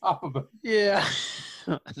on top of it. Yeah.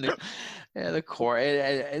 The core.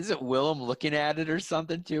 Is it Willem looking at it or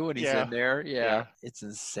something too when he's in there? Yeah. It's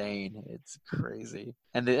insane. It's crazy.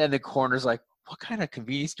 And the coroner's like, what kind of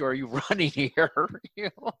convenience store are you running here?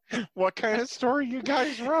 What kind of store are you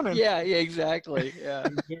guys running? Yeah, exactly. Yeah.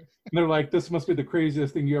 And they're like, this must be the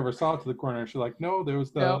craziest thing you ever saw to the coroner. And she's like, no, there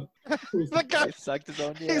was the... The guy sucked his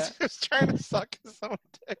own dick. He's just trying to suck his own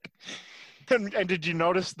dick. And did you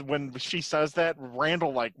notice when she says that,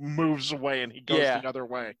 Randall like moves away and he goes the other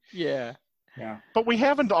way? Yeah. Yeah. But we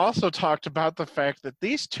haven't also talked about the fact that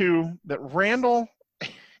these two, that Randall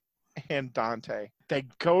and Dante, they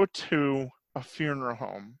go to a funeral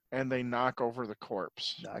home and they knock over the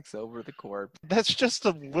corpse. Knocks over the corpse. That's just a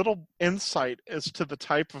little insight as to the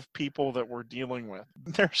type of people that we're dealing with.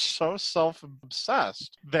 They're so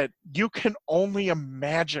self-obsessed that you can only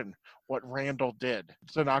imagine what Randall did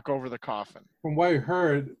to knock over the coffin. From what I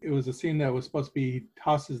heard, it was a scene that was supposed to be he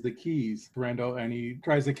tosses the keys to Randall and he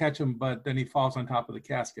tries to catch him, but then he falls on top of the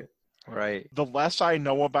casket. Right. The less I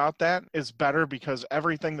know about that is better, because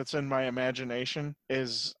everything that's in my imagination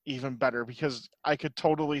is even better, because I could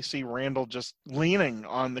totally see Randall just leaning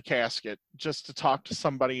on the casket just to talk to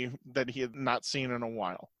somebody that he had not seen in a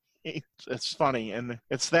while. It's funny, and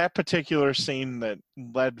it's that particular scene that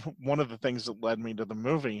led one of the things that led me to the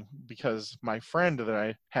movie, because my friend that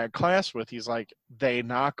I had class with, he's like, they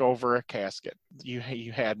knock over a casket. You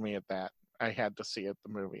had me at that. I had to see the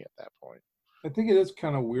movie at that point. I think it is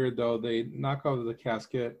kind of weird, though. They knock over the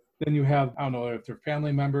casket. Then you have, I don't know if they're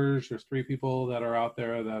family members, there's 3 people that are out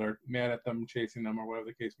there that are mad at them, chasing them, or whatever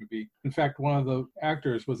the case may be. In fact, one of the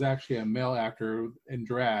actors was actually a male actor in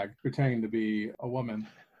drag, pretending to be a woman.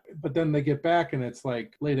 But then they get back and it's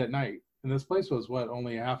like late at night. And this place was,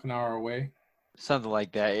 only a half an hour away? Something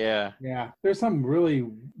like that, yeah. Yeah. There's some really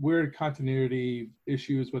weird continuity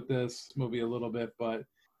issues with this movie a little bit, but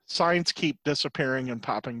signs keep disappearing and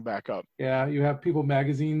popping back up. Yeah, you have People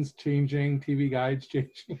magazines changing, TV guides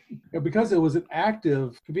changing. Because it was an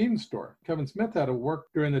active convenience store. Kevin Smith had to work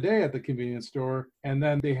during the day at the convenience store, and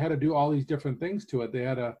then they had to do all these different things to it. They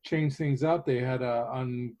had to change things up. They had to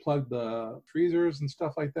unplug the freezers and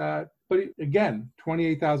stuff like that. But again,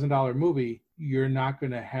 $28,000 movie, you're not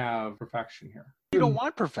going to have perfection here. You don't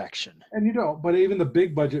want perfection. And you don't. But even the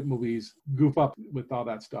big budget movies goof up with all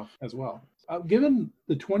that stuff as well. Given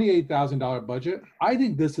the $28,000 budget, I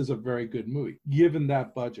think this is a very good movie, given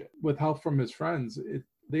that budget. With help from his friends,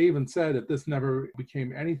 they even said if this never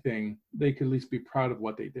became anything, they could at least be proud of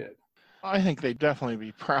what they did. I think they'd definitely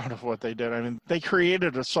be proud of what they did. I mean, they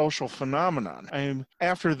created a social phenomenon. I mean,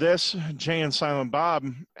 after this, Jay and Silent Bob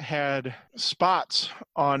had spots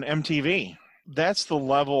on MTV. That's the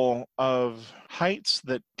level of heights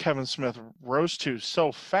that Kevin Smith rose to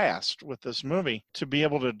so fast with this movie, to be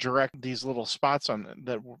able to direct these little spots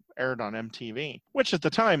that aired on MTV, which at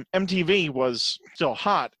the time, MTV was still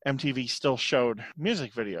hot. MTV still showed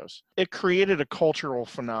music videos. It created a cultural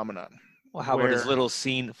phenomenon. Well, how about his little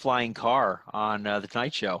scene flying car on The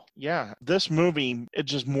Tonight Show? Yeah, this movie, it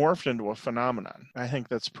just morphed into a phenomenon. I think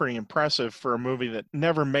that's pretty impressive for a movie that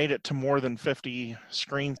never made it to more than 50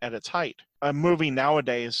 screens at its height. A movie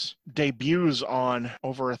nowadays debuts on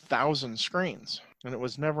over 1,000 screens, and it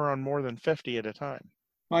was never on more than 50 at a time.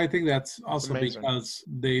 Well, I think that's also amazing. because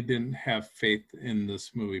they didn't have faith in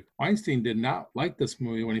this movie. Weinstein did not like this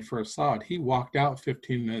movie when he first saw it. He walked out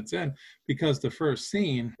 15 minutes in because the first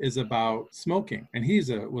scene is about smoking, and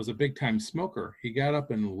was a big time smoker. He got up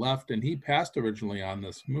and left, and he passed originally on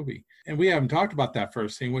this movie. And we haven't talked about that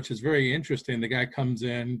first scene, which is very interesting. The guy comes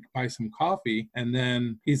in, buys some coffee, and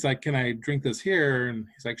then he's like, "Can I drink this here?" And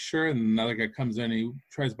he's like, "Sure." And another guy comes in, he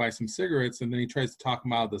tries to buy some cigarettes, and then he tries to talk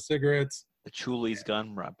him out of the cigarettes. The Chuli's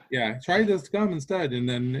gun rub. Yeah, try this gum instead. And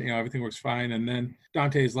then, everything works fine. And then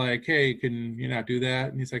Dante's like, "Hey, can you not do that?"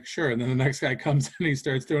 And he's like, "Sure." And then the next guy comes in and he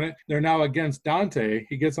starts doing it. They're now against Dante.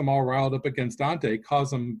 He gets them all riled up against Dante, calls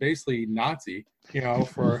them basically Nazi,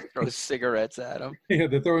 for Throws cigarettes at him. yeah,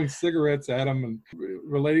 they're throwing cigarettes at him and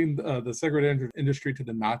relating the cigarette industry to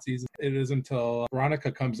the Nazis. It is until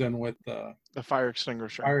Veronica comes in with the fire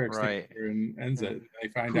extinguisher. and ends it. They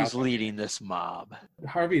find Who's out leading this mob?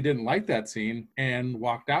 Harvey didn't like that scene and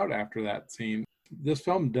walked out after that scene. This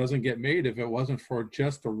film doesn't get made if it wasn't for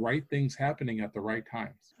just the right things happening at the right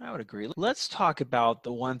times. I would agree. Let's talk about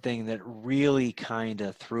the one thing that really kind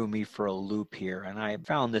of threw me for a loop here. And I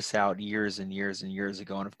found this out years and years and years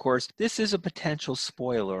ago. And of course, this is a potential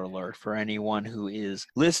spoiler alert for anyone who is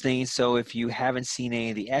listening. So if you haven't seen any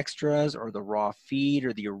of the extras or the raw feed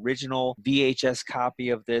or the original VHS copy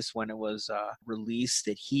of this when it was released,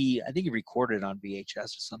 I think he recorded on VHS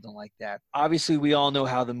or something like that. Obviously, we all know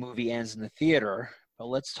how the movie ends in the theater. But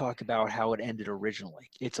let's talk about how it ended originally.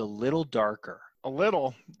 It's a little darker. A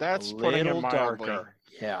little. That's putting it mildly. Darker.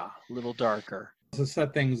 Yeah, a little darker. To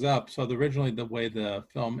set things up, so originally the way the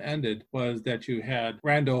film ended was that you had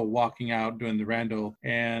Randall walking out doing the Randall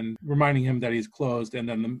and reminding him that he's closed, and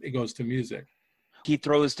then it goes to music. He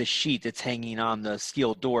throws the sheet that's hanging on the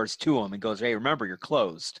steel doors to him and goes, "Hey, remember, you're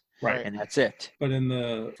closed." Right. And that's it. But in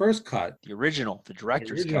the first cut, the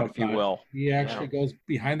director's cut, if you will, he actually goes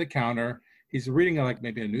behind the counter. He's reading like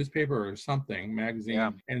maybe a newspaper or something,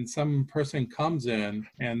 magazine, and some person comes in,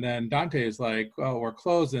 and then Dante is like, "Oh, we're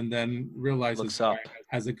closed," and then realizes the guy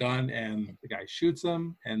has a gun, and the guy shoots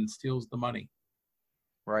him and steals the money.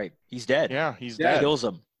 Right. He's dead. Yeah, he's dead. Kills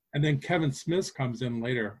him. And then Kevin Smith comes in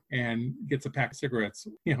later and gets a pack of cigarettes,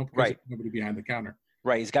 because there's nobody behind the counter.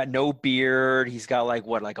 Right. He's got no beard. He's got like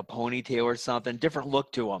a ponytail or something. Different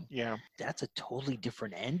look to him. Yeah. That's a totally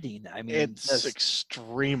different ending. I mean, it's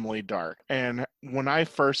extremely dark. And when I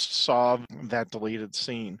first saw that deleted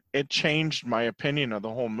scene, it changed my opinion of the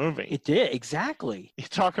whole movie. It did. Exactly. You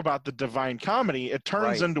talk about the divine comedy, it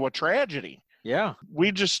turns into a tragedy. Yeah.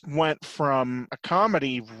 We just went from a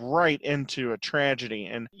comedy right into a tragedy,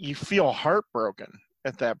 and you feel heartbroken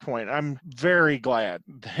at that point. I'm very glad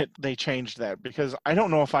that they changed that, because I don't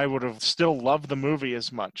know if I would have still loved the movie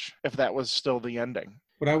as much if that was still the ending.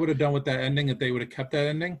 What I would have done with that ending, if they would have kept that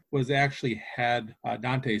ending, was actually had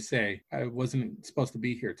Dante say, "I wasn't supposed to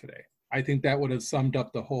be here today." I think that would have summed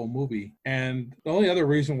up the whole movie. And the only other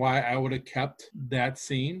reason why I would have kept that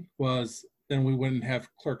scene was then we wouldn't have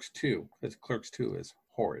Clerks 2, because Clerks 2 is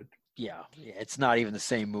horrid. Yeah, it's not even the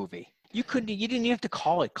same movie. You didn't even have to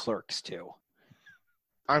call it Clerks 2.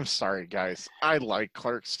 I'm sorry, guys. I like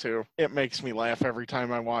Clerks 2. It makes me laugh every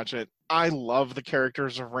time I watch it. I love the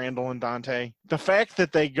characters of Randall and Dante. The fact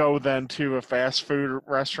that they go then to a fast food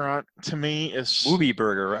restaurant, to me, is... Movies.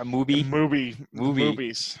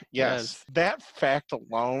 Yes. That fact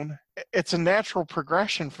alone, it's a natural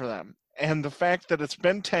progression for them. And the fact that it's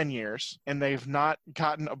been 10 years and they've not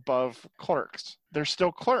gotten above Clerks. They're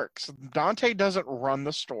still Clerks. Dante doesn't run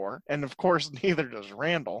the store. And, of course, neither does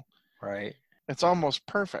Randall. Right. It's almost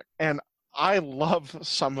perfect. And I love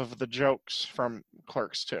some of the jokes from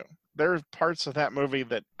Clerks 2. There are parts of that movie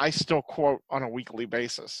that I still quote on a weekly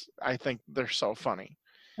basis. I think they're so funny.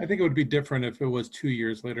 I think it would be different if it was 2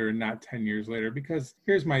 years later and not 10 years later, because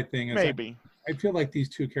here's my thing. Is Maybe. I feel like these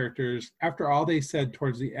two characters, after all they said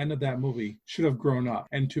towards the end of that movie, should have grown up.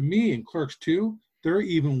 And to me, in Clerks 2, they're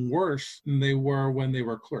even worse than they were when they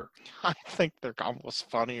were Clerks. I think they're almost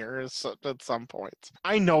funnier at some points.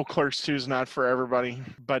 I know Clerks 2 is not for everybody,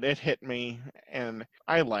 but it hit me, and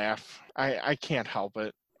I laugh. I can't help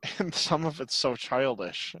it. And some of it's so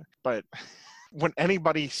childish. But when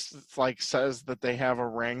anybody says that they have a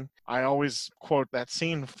ring, I always quote that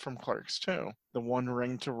scene from Clerks 2, the one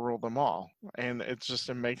ring to rule them all. And it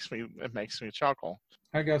makes me chuckle.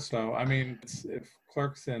 I guess so. I mean, if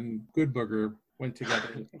Clerks and Good Booger went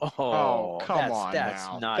together. Oh, come on that's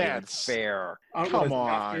now. Not even fair. Come on.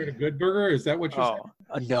 Not fair to Good Burger? Is that what you're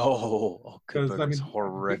saying? No. Good Burger's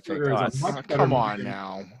horrific. Come on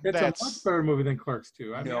now. It's a much better movie than Clerks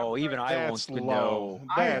 2. I won't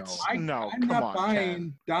know. I'm not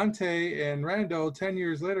buying Dante and Randall 10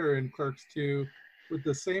 years later in Clerks 2 with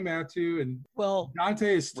the same attitude, and Well,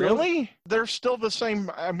 Dante is still Really? They're still the same.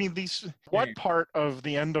 I mean, what Yeah. part of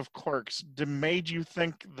the end of Clerks made you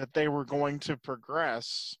think that they were going to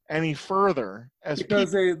progress any further as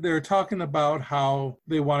because people? they're talking about how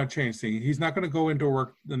they want to change things. He's not going to go into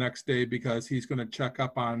work the next day because he's going to check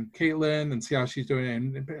up on Caitlin and see how she's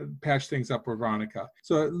doing and patch things up with Veronica.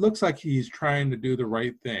 So it looks like he's trying to do the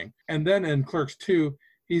right thing. And then in Clerks 2,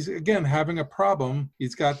 he's again having a problem.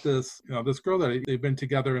 He's got this, this girl that they've been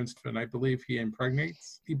together and I believe he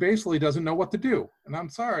impregnates. He basically doesn't know what to do. And I'm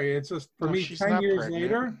sorry, it's just for No, me, she's 10 not years pregnant.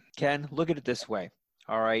 later. Ken, look at it this way.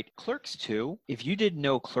 All right. Clerks 2, if you didn't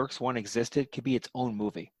know Clerks 1 existed, could be its own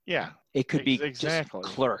movie. Yeah. It could be Exactly.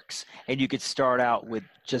 just Clerks, and you could start out with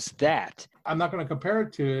just that. I'm not going to compare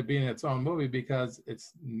it to it being its own movie because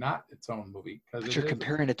it's not its own movie. But you're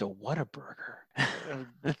comparing it to Whataburger. A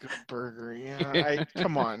good burger, yeah.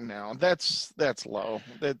 Come on now. That's low.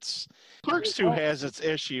 Clerks 2 has its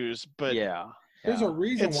issues, but yeah. There's a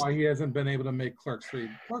reason It's- why he hasn't been able to make Clerks 3.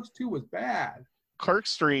 Clerks 2 was bad.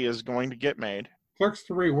 Clerks 3 is going to get made. Clerks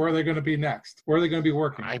 3, where are they going to be next? Where are they going to be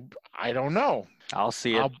working? I don't know. I'll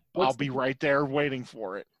see it. I'll be right there waiting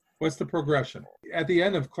for it. What's the progression? At the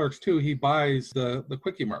end of Clerks 2, he buys the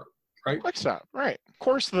Quickie Mart, right? Quick Stop, right. Of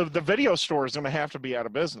course, the video store is going to have to be out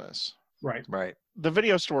of business. Right. Right. The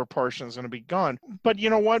video store portion is going to be gone. But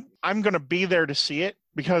you know what? I'm going to be there to see it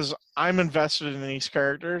because I'm invested in these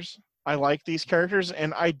characters. I like these characters,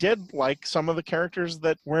 and I did like some of the characters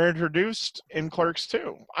that were introduced in Clerks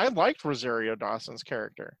 2. I liked Rosario Dawson's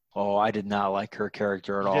character. Oh, I did not like her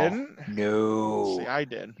character at You all. didn't? No. See, I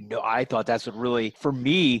did. No, I thought that's what really, for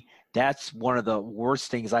me, that's one of the worst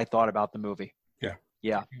things I thought about the movie. Yeah.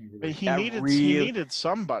 Yeah. But he That needed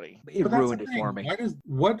somebody. It But that's ruined the it thing. for me.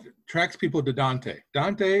 What attracts people to Dante?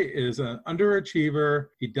 Dante is an underachiever.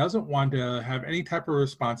 He doesn't want to have any type of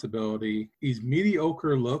responsibility. He's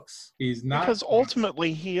mediocre looks. He's not. Because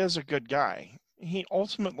ultimately, he is a good guy. He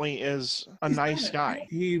ultimately is a nice guy.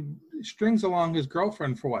 He strings along his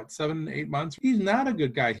girlfriend for what, 7, 8 months? He's not a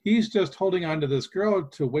good guy. He's just holding on to this girl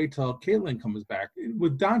to wait till Caitlin comes back.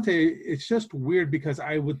 With Dante, it's just weird because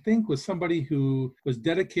I would think with somebody who was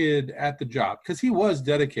dedicated at the job, because he was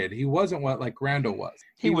dedicated. He wasn't what like Randall was.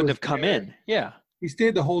 He wouldn't was have come there. in. Yeah. He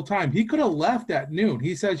stayed the whole time. He could have left at noon.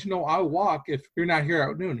 He says, I'll walk if you're not here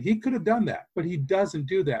at noon. He could have done that, but he doesn't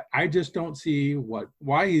do that. I just don't see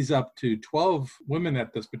why he's up to 12 women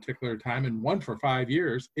at this particular time and one for 5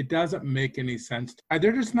 years. It doesn't make any sense.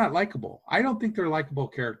 They're just not likable. I don't think they're likable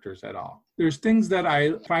characters at all. There's things that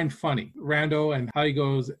I find funny. Rando and how he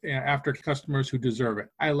goes after customers who deserve it.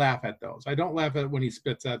 I laugh at those. I don't laugh at when he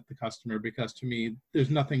spits at the customer because to me, there's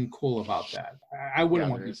nothing cool about that. I wouldn't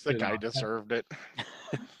want to. The guy deserved it.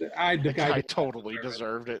 The guy totally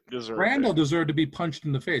deserved it. Randall deserved to be punched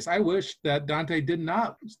in the face. I wish that Dante did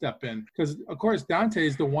not step in because, of course, Dante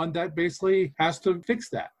is the one that basically has to fix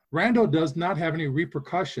that. Randall does not have any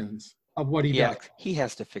repercussions of what he does. He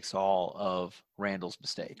has to fix all of Randall's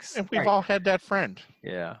mistakes. And we've all had that friend.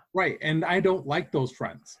 Yeah. Right. And I don't like those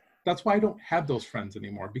friends. That's why I don't have those friends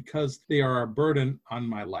anymore because they are a burden on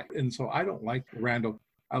my life. And so I don't like Randall.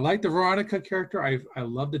 I like the Veronica character. I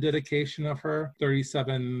love the dedication of her.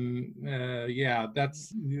 37.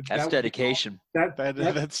 That's dedication.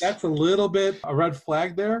 That's a little bit a red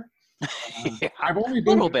flag there. Yeah, I've only a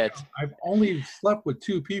little bit. I've only slept with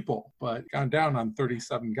 2 people, but gone down on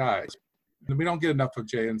 37 guys. And we don't get enough of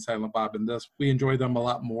Jay and Silent Bob in this. We enjoy them a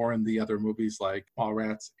lot more in the other movies like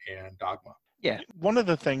Mallrats and Dogma. Yeah. One of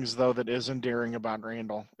the things, though, that is endearing about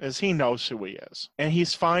Randall is he knows who he is, and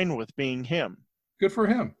he's fine with being him. Good for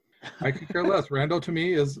him. I could care less. Randall to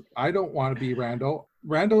me I don't want to be Randall.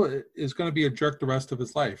 Randall is going to be a jerk the rest of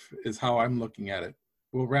his life, is how I'm looking at it.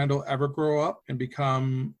 Will Randall ever grow up and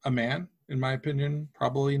become a man? In my opinion,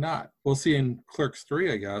 probably not. We'll see in Clerks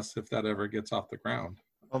 3, I guess, if that ever gets off the ground.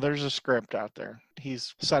 Well, there's a script out there.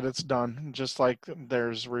 He's said it's done, just like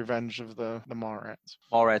there's Revenge of the Mallrats.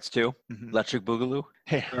 Mallrats too? Mhm. Electric Boogaloo?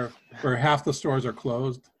 Yeah. Where half the stores are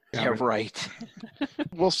closed. Yeah, right.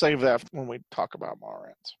 We'll save that when we talk about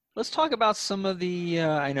Mallrats. Let's talk about some of the,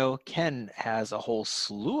 I know Ken has a whole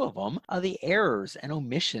slew of them, the errors and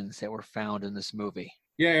omissions that were found in this movie.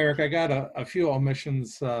 Yeah, Eric, I got a few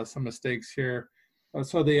omissions, some mistakes here.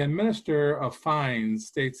 So the administrator of fines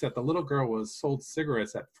states that the little girl was sold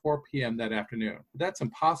cigarettes at 4 p.m. that afternoon. That's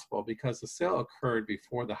impossible because the sale occurred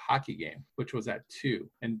before the hockey game, which was at 2.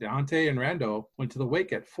 And Dante and Rando went to the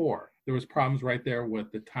wake at 4. There was problems right there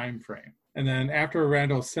with the time frame. And then after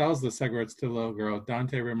Randall sells the cigarettes to the little girl,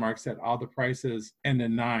 Dante remarks that all the prices end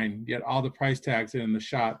in 9, yet all the price tags in the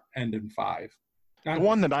shop end in 5. The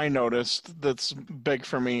one that I noticed that's big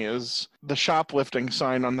for me is the shoplifting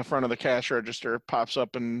sign on the front of the cash register pops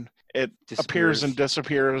up and it appears and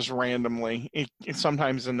disappears randomly,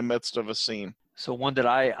 sometimes in the midst of a scene. So one that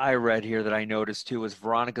I read here that I noticed too was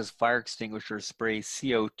Veronica's fire extinguisher sprays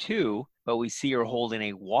CO2, but we see her holding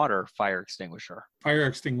a water fire extinguisher. Fire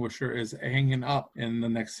extinguisher is hanging up in the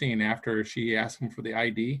next scene after she asks him for the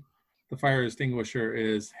ID. The fire extinguisher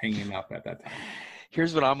is hanging up at that time.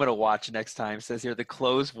 Here's what I'm going to watch next time. It says here, the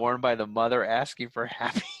clothes worn by the mother asking for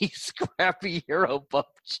Happy Scrappy Hero Pup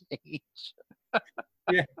change.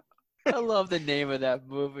 Yeah. I love the name of that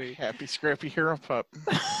movie. Happy Scrappy Hero Pup.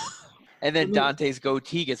 And then Dante's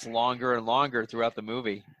goatee gets longer and longer throughout the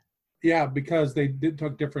movie. Yeah, because they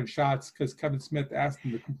took different shots because Kevin Smith asked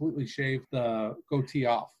him to completely shave the goatee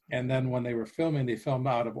off. And then when they were filming, they filmed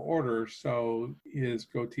out of order, so his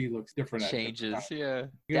goatee looks different. Changes, yeah.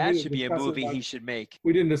 That should be a movie he should make.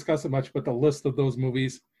 We didn't discuss it much, but the list of those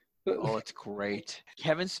movies. Oh, it's great.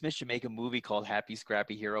 Kevin Smith should make a movie called Happy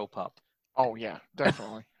Scrappy Hero Pup. Oh, yeah,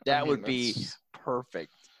 definitely. That would be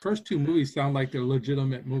perfect. First two movies sound like they're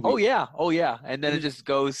legitimate movies. Oh, yeah. And then it just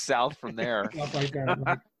goes south from there.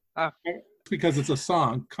 Because it's a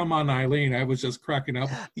song. Come on, Eileen. I was just cracking up.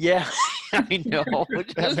 Yeah, I know.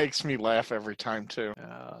 That makes me laugh every time, too.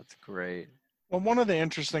 Oh, that's great. Well, one of the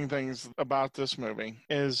interesting things about this movie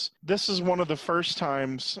is this is one of the first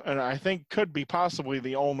times, and I think could be possibly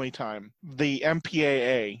the only time, the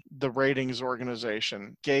MPAA, the ratings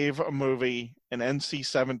organization, gave a movie an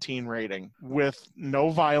NC-17 rating with no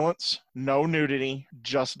violence, no nudity,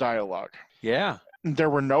 just dialogue. Yeah.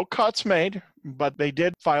 There were no cuts made, but they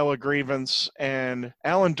did file a grievance, and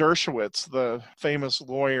Alan Dershowitz, the famous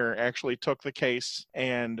lawyer, actually took the case,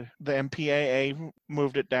 and the MPAA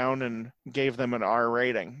moved it down and gave them an R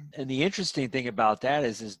rating. And the interesting thing about that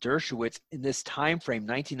is Dershowitz, in this time frame,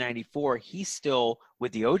 1994, he's still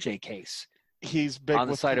with the OJ case. He's big on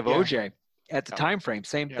the side of OJ at the time frame.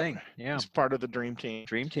 Same thing. Yeah. He's part of the Dream Team.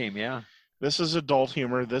 Dream Team, yeah. This is adult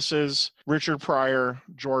humor. This is Richard Pryor,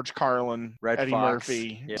 George Carlin, Eddie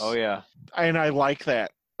Murphy. Yeah. Oh, yeah. And I like that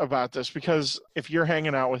about this because if you're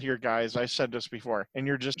hanging out with your guys, I said this before, and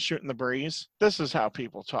you're just shooting the breeze, this is how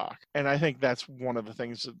people talk. And I think that's one of the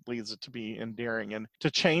things that leads it to be endearing. And to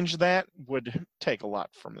change that would take a lot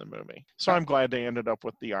from the movie. So I'm glad they ended up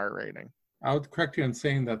with the R rating. I would correct you in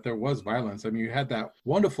saying that there was violence. I mean, you had that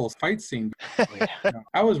wonderful fight scene. Oh, yeah.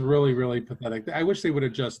 I was really, really pathetic. I wish they would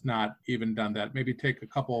have just not even done that. Maybe take a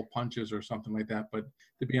couple of punches or something like that. But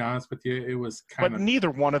to be honest with you, it was kind of... But neither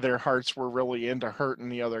one of their hearts were really into hurting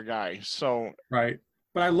the other guy. So... Right.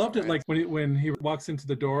 But I loved it, like when he walks into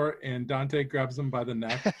the door and Dante grabs him by the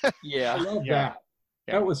neck. Yeah. I love that.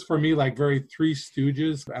 Yeah. That was for me like very Three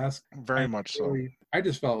Stooges-esque. Very much so. I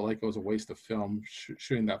just felt like it was a waste of film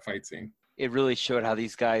shooting that fight scene. It really showed how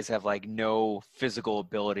these guys have like no physical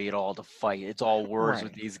ability at all to fight. It's all words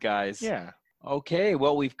with these guys. Yeah. Okay,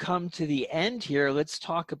 well, we've come to the end here. Let's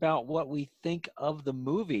talk about what we think of the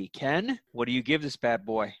movie. Ken, what do you give this bad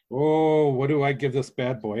boy? Oh, what do I give this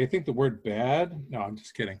bad boy? I think the word bad? No, I'm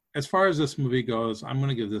just kidding. As far as this movie goes, I'm going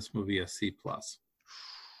to give this movie a C+.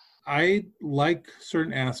 I like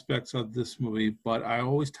certain aspects of this movie, but I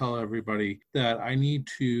always tell everybody that I need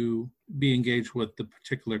to be engaged with the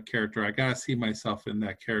particular character. I got to see myself in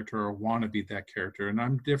that character or want to be that character. And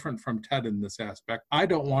I'm different from Ted in this aspect. I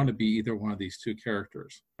don't want to be either one of these two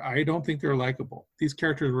characters. I don't think they're likable. These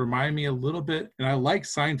characters remind me a little bit, and I like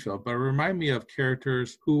Seinfeld, but remind me of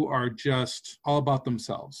characters who are just all about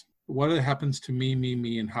themselves. What happens to me,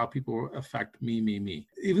 and how people affect me.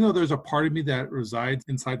 Even though there's a part of me that resides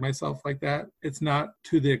inside myself like that, it's not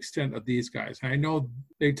to the extent of these guys. And I know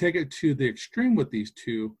they take it to the extreme with these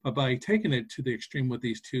two, but by taking it to the extreme with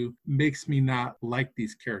these two makes me not like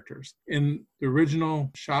these characters. In the original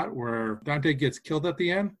shot where Dante gets killed at the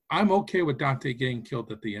end, I'm okay with Dante getting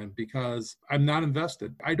killed at the end because I'm not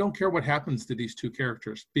invested. I don't care what happens to these two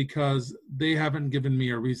characters because they haven't given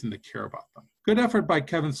me a reason to care about them. Good effort by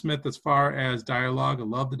Kevin Smith as far as dialogue. I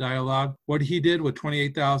love the dialogue. What he did with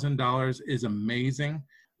 $28,000 is amazing.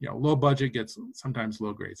 You know, low budget gets sometimes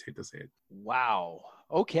low grades. Hate to say it. Wow.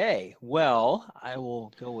 Okay. Well, I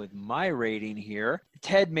will go with my rating here.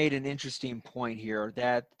 Ted made an interesting point here.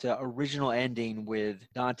 That original ending with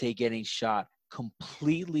Dante getting shot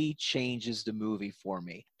completely changes the movie for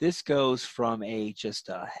me. This goes from just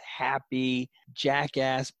a happy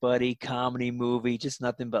jackass buddy comedy movie, just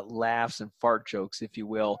nothing but laughs and fart jokes, if you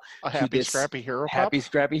will. A happy scrappy hero pup? Happy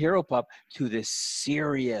scrappy hero pup to this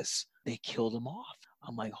serious, they killed him off.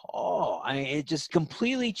 I'm like, it just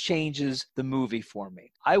completely changes the movie for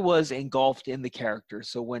me. I was engulfed in the character.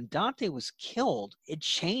 So when Dante was killed, it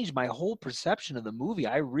changed my whole perception of the movie.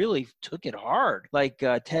 I really took it hard. Like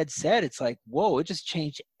Ted said, it's like, whoa, it just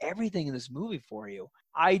changed everything in this movie for you.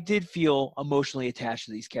 I did feel emotionally attached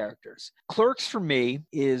to these characters. Clerks for me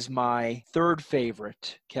is my third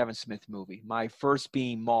favorite Kevin Smith movie. My first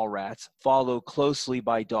being Mallrats, followed closely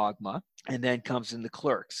by Dogma, and then comes in the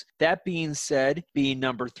Clerks. That being said, being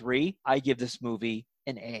number 3, I give this movie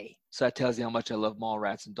an A. So that tells you how much I love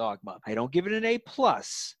Mallrats and Dogma. I don't give it an A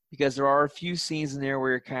plus because there are a few scenes in there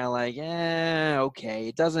where you're kind of like, okay.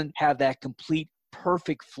 It doesn't have that complete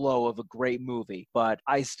perfect flow of a great movie, but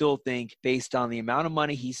I still think based on the amount of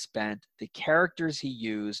money he spent, the characters he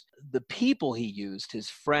used, the people he used, his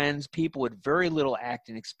friends, people with very little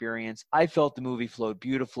acting experience, I felt the movie flowed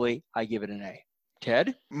beautifully. I give it an A.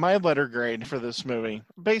 Ted? My letter grade for this movie,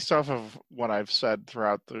 based off of what I've said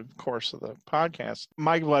throughout the course of the podcast,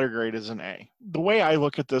 my letter grade is an A. The way I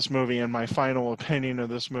look at this movie and my final opinion of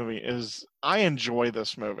this movie is I enjoy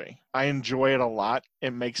this movie. I enjoy it a lot.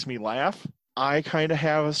 It makes me laugh. I kind of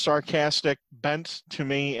have a sarcastic bent to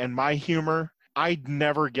me and my humor. I'd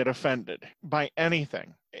never get offended by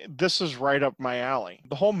anything. This is right up my alley.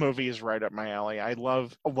 The whole movie is right up my alley. I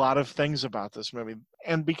love a lot of things about this movie.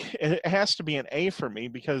 And it has to be an A for me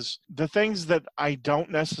because the things that I don't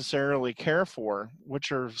necessarily care for,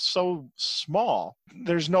 which are so small,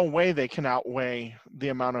 there's no way they can outweigh the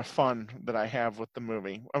amount of fun that I have with the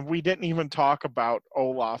movie. And we didn't even talk about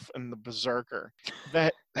Olaf and the Berserker.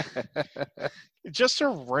 That just a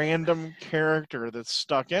random character that's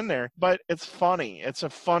stuck in there, but it's funny. It's a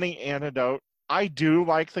funny anecdote. I do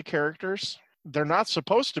like the characters. They're not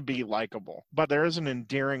supposed to be likable, but there is an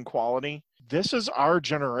endearing quality. This is our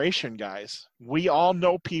generation, guys. We all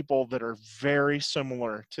know people that are very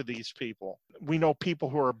similar to these people. We know people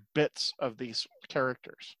who are bits of these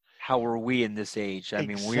characters. How were we in this age? I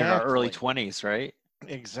mean, we're in our early 20s, right?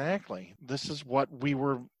 Exactly. This is what we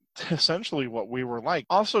were, essentially what we were like.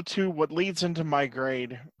 Also, too, what leads into my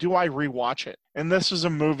grade, do I rewatch it? And this is a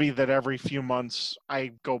movie that every few months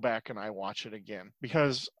I go back and I watch it again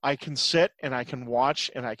because I can sit and I can watch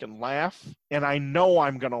and I can laugh and I know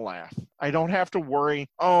I'm going to laugh. I don't have to worry,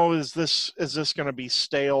 is this going to be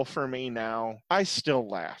stale for me now? I still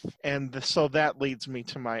laugh. And so that leads me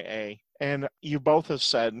to my A. And you both have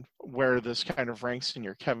said where this kind of ranks in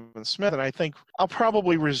your Kevin Smith. And I think I'll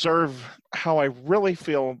probably reserve how I really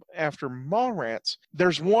feel after Mallrats.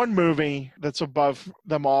 There's one movie that's above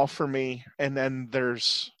them all for me. And then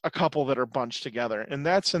there's a couple that are bunched together. And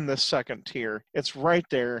that's in this second tier. It's right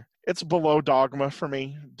there. It's below Dogma for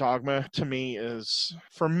me. Dogma to me is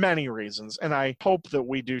for many reasons. And I hope that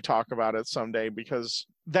we do talk about it someday because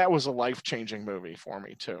that was a life-changing movie for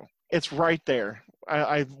me too. It's right there.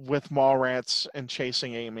 I with Mallrats and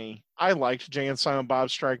Chasing Amy. I liked Jay and Silent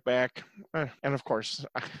Bob Strike Back. And of course,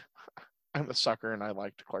 I'm a sucker and I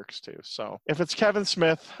liked Clerks too. So if it's Kevin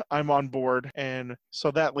Smith, I'm on board. And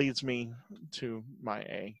so that leads me to my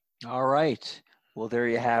A. All right. Well, there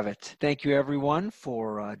you have it. Thank you, everyone,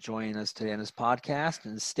 for joining us today on this podcast.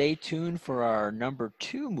 And stay tuned for our number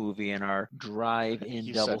 2 movie in our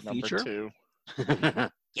drive-in double feature. Number 2.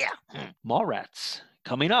 Yeah. Mallrats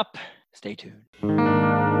coming up. Stay tuned.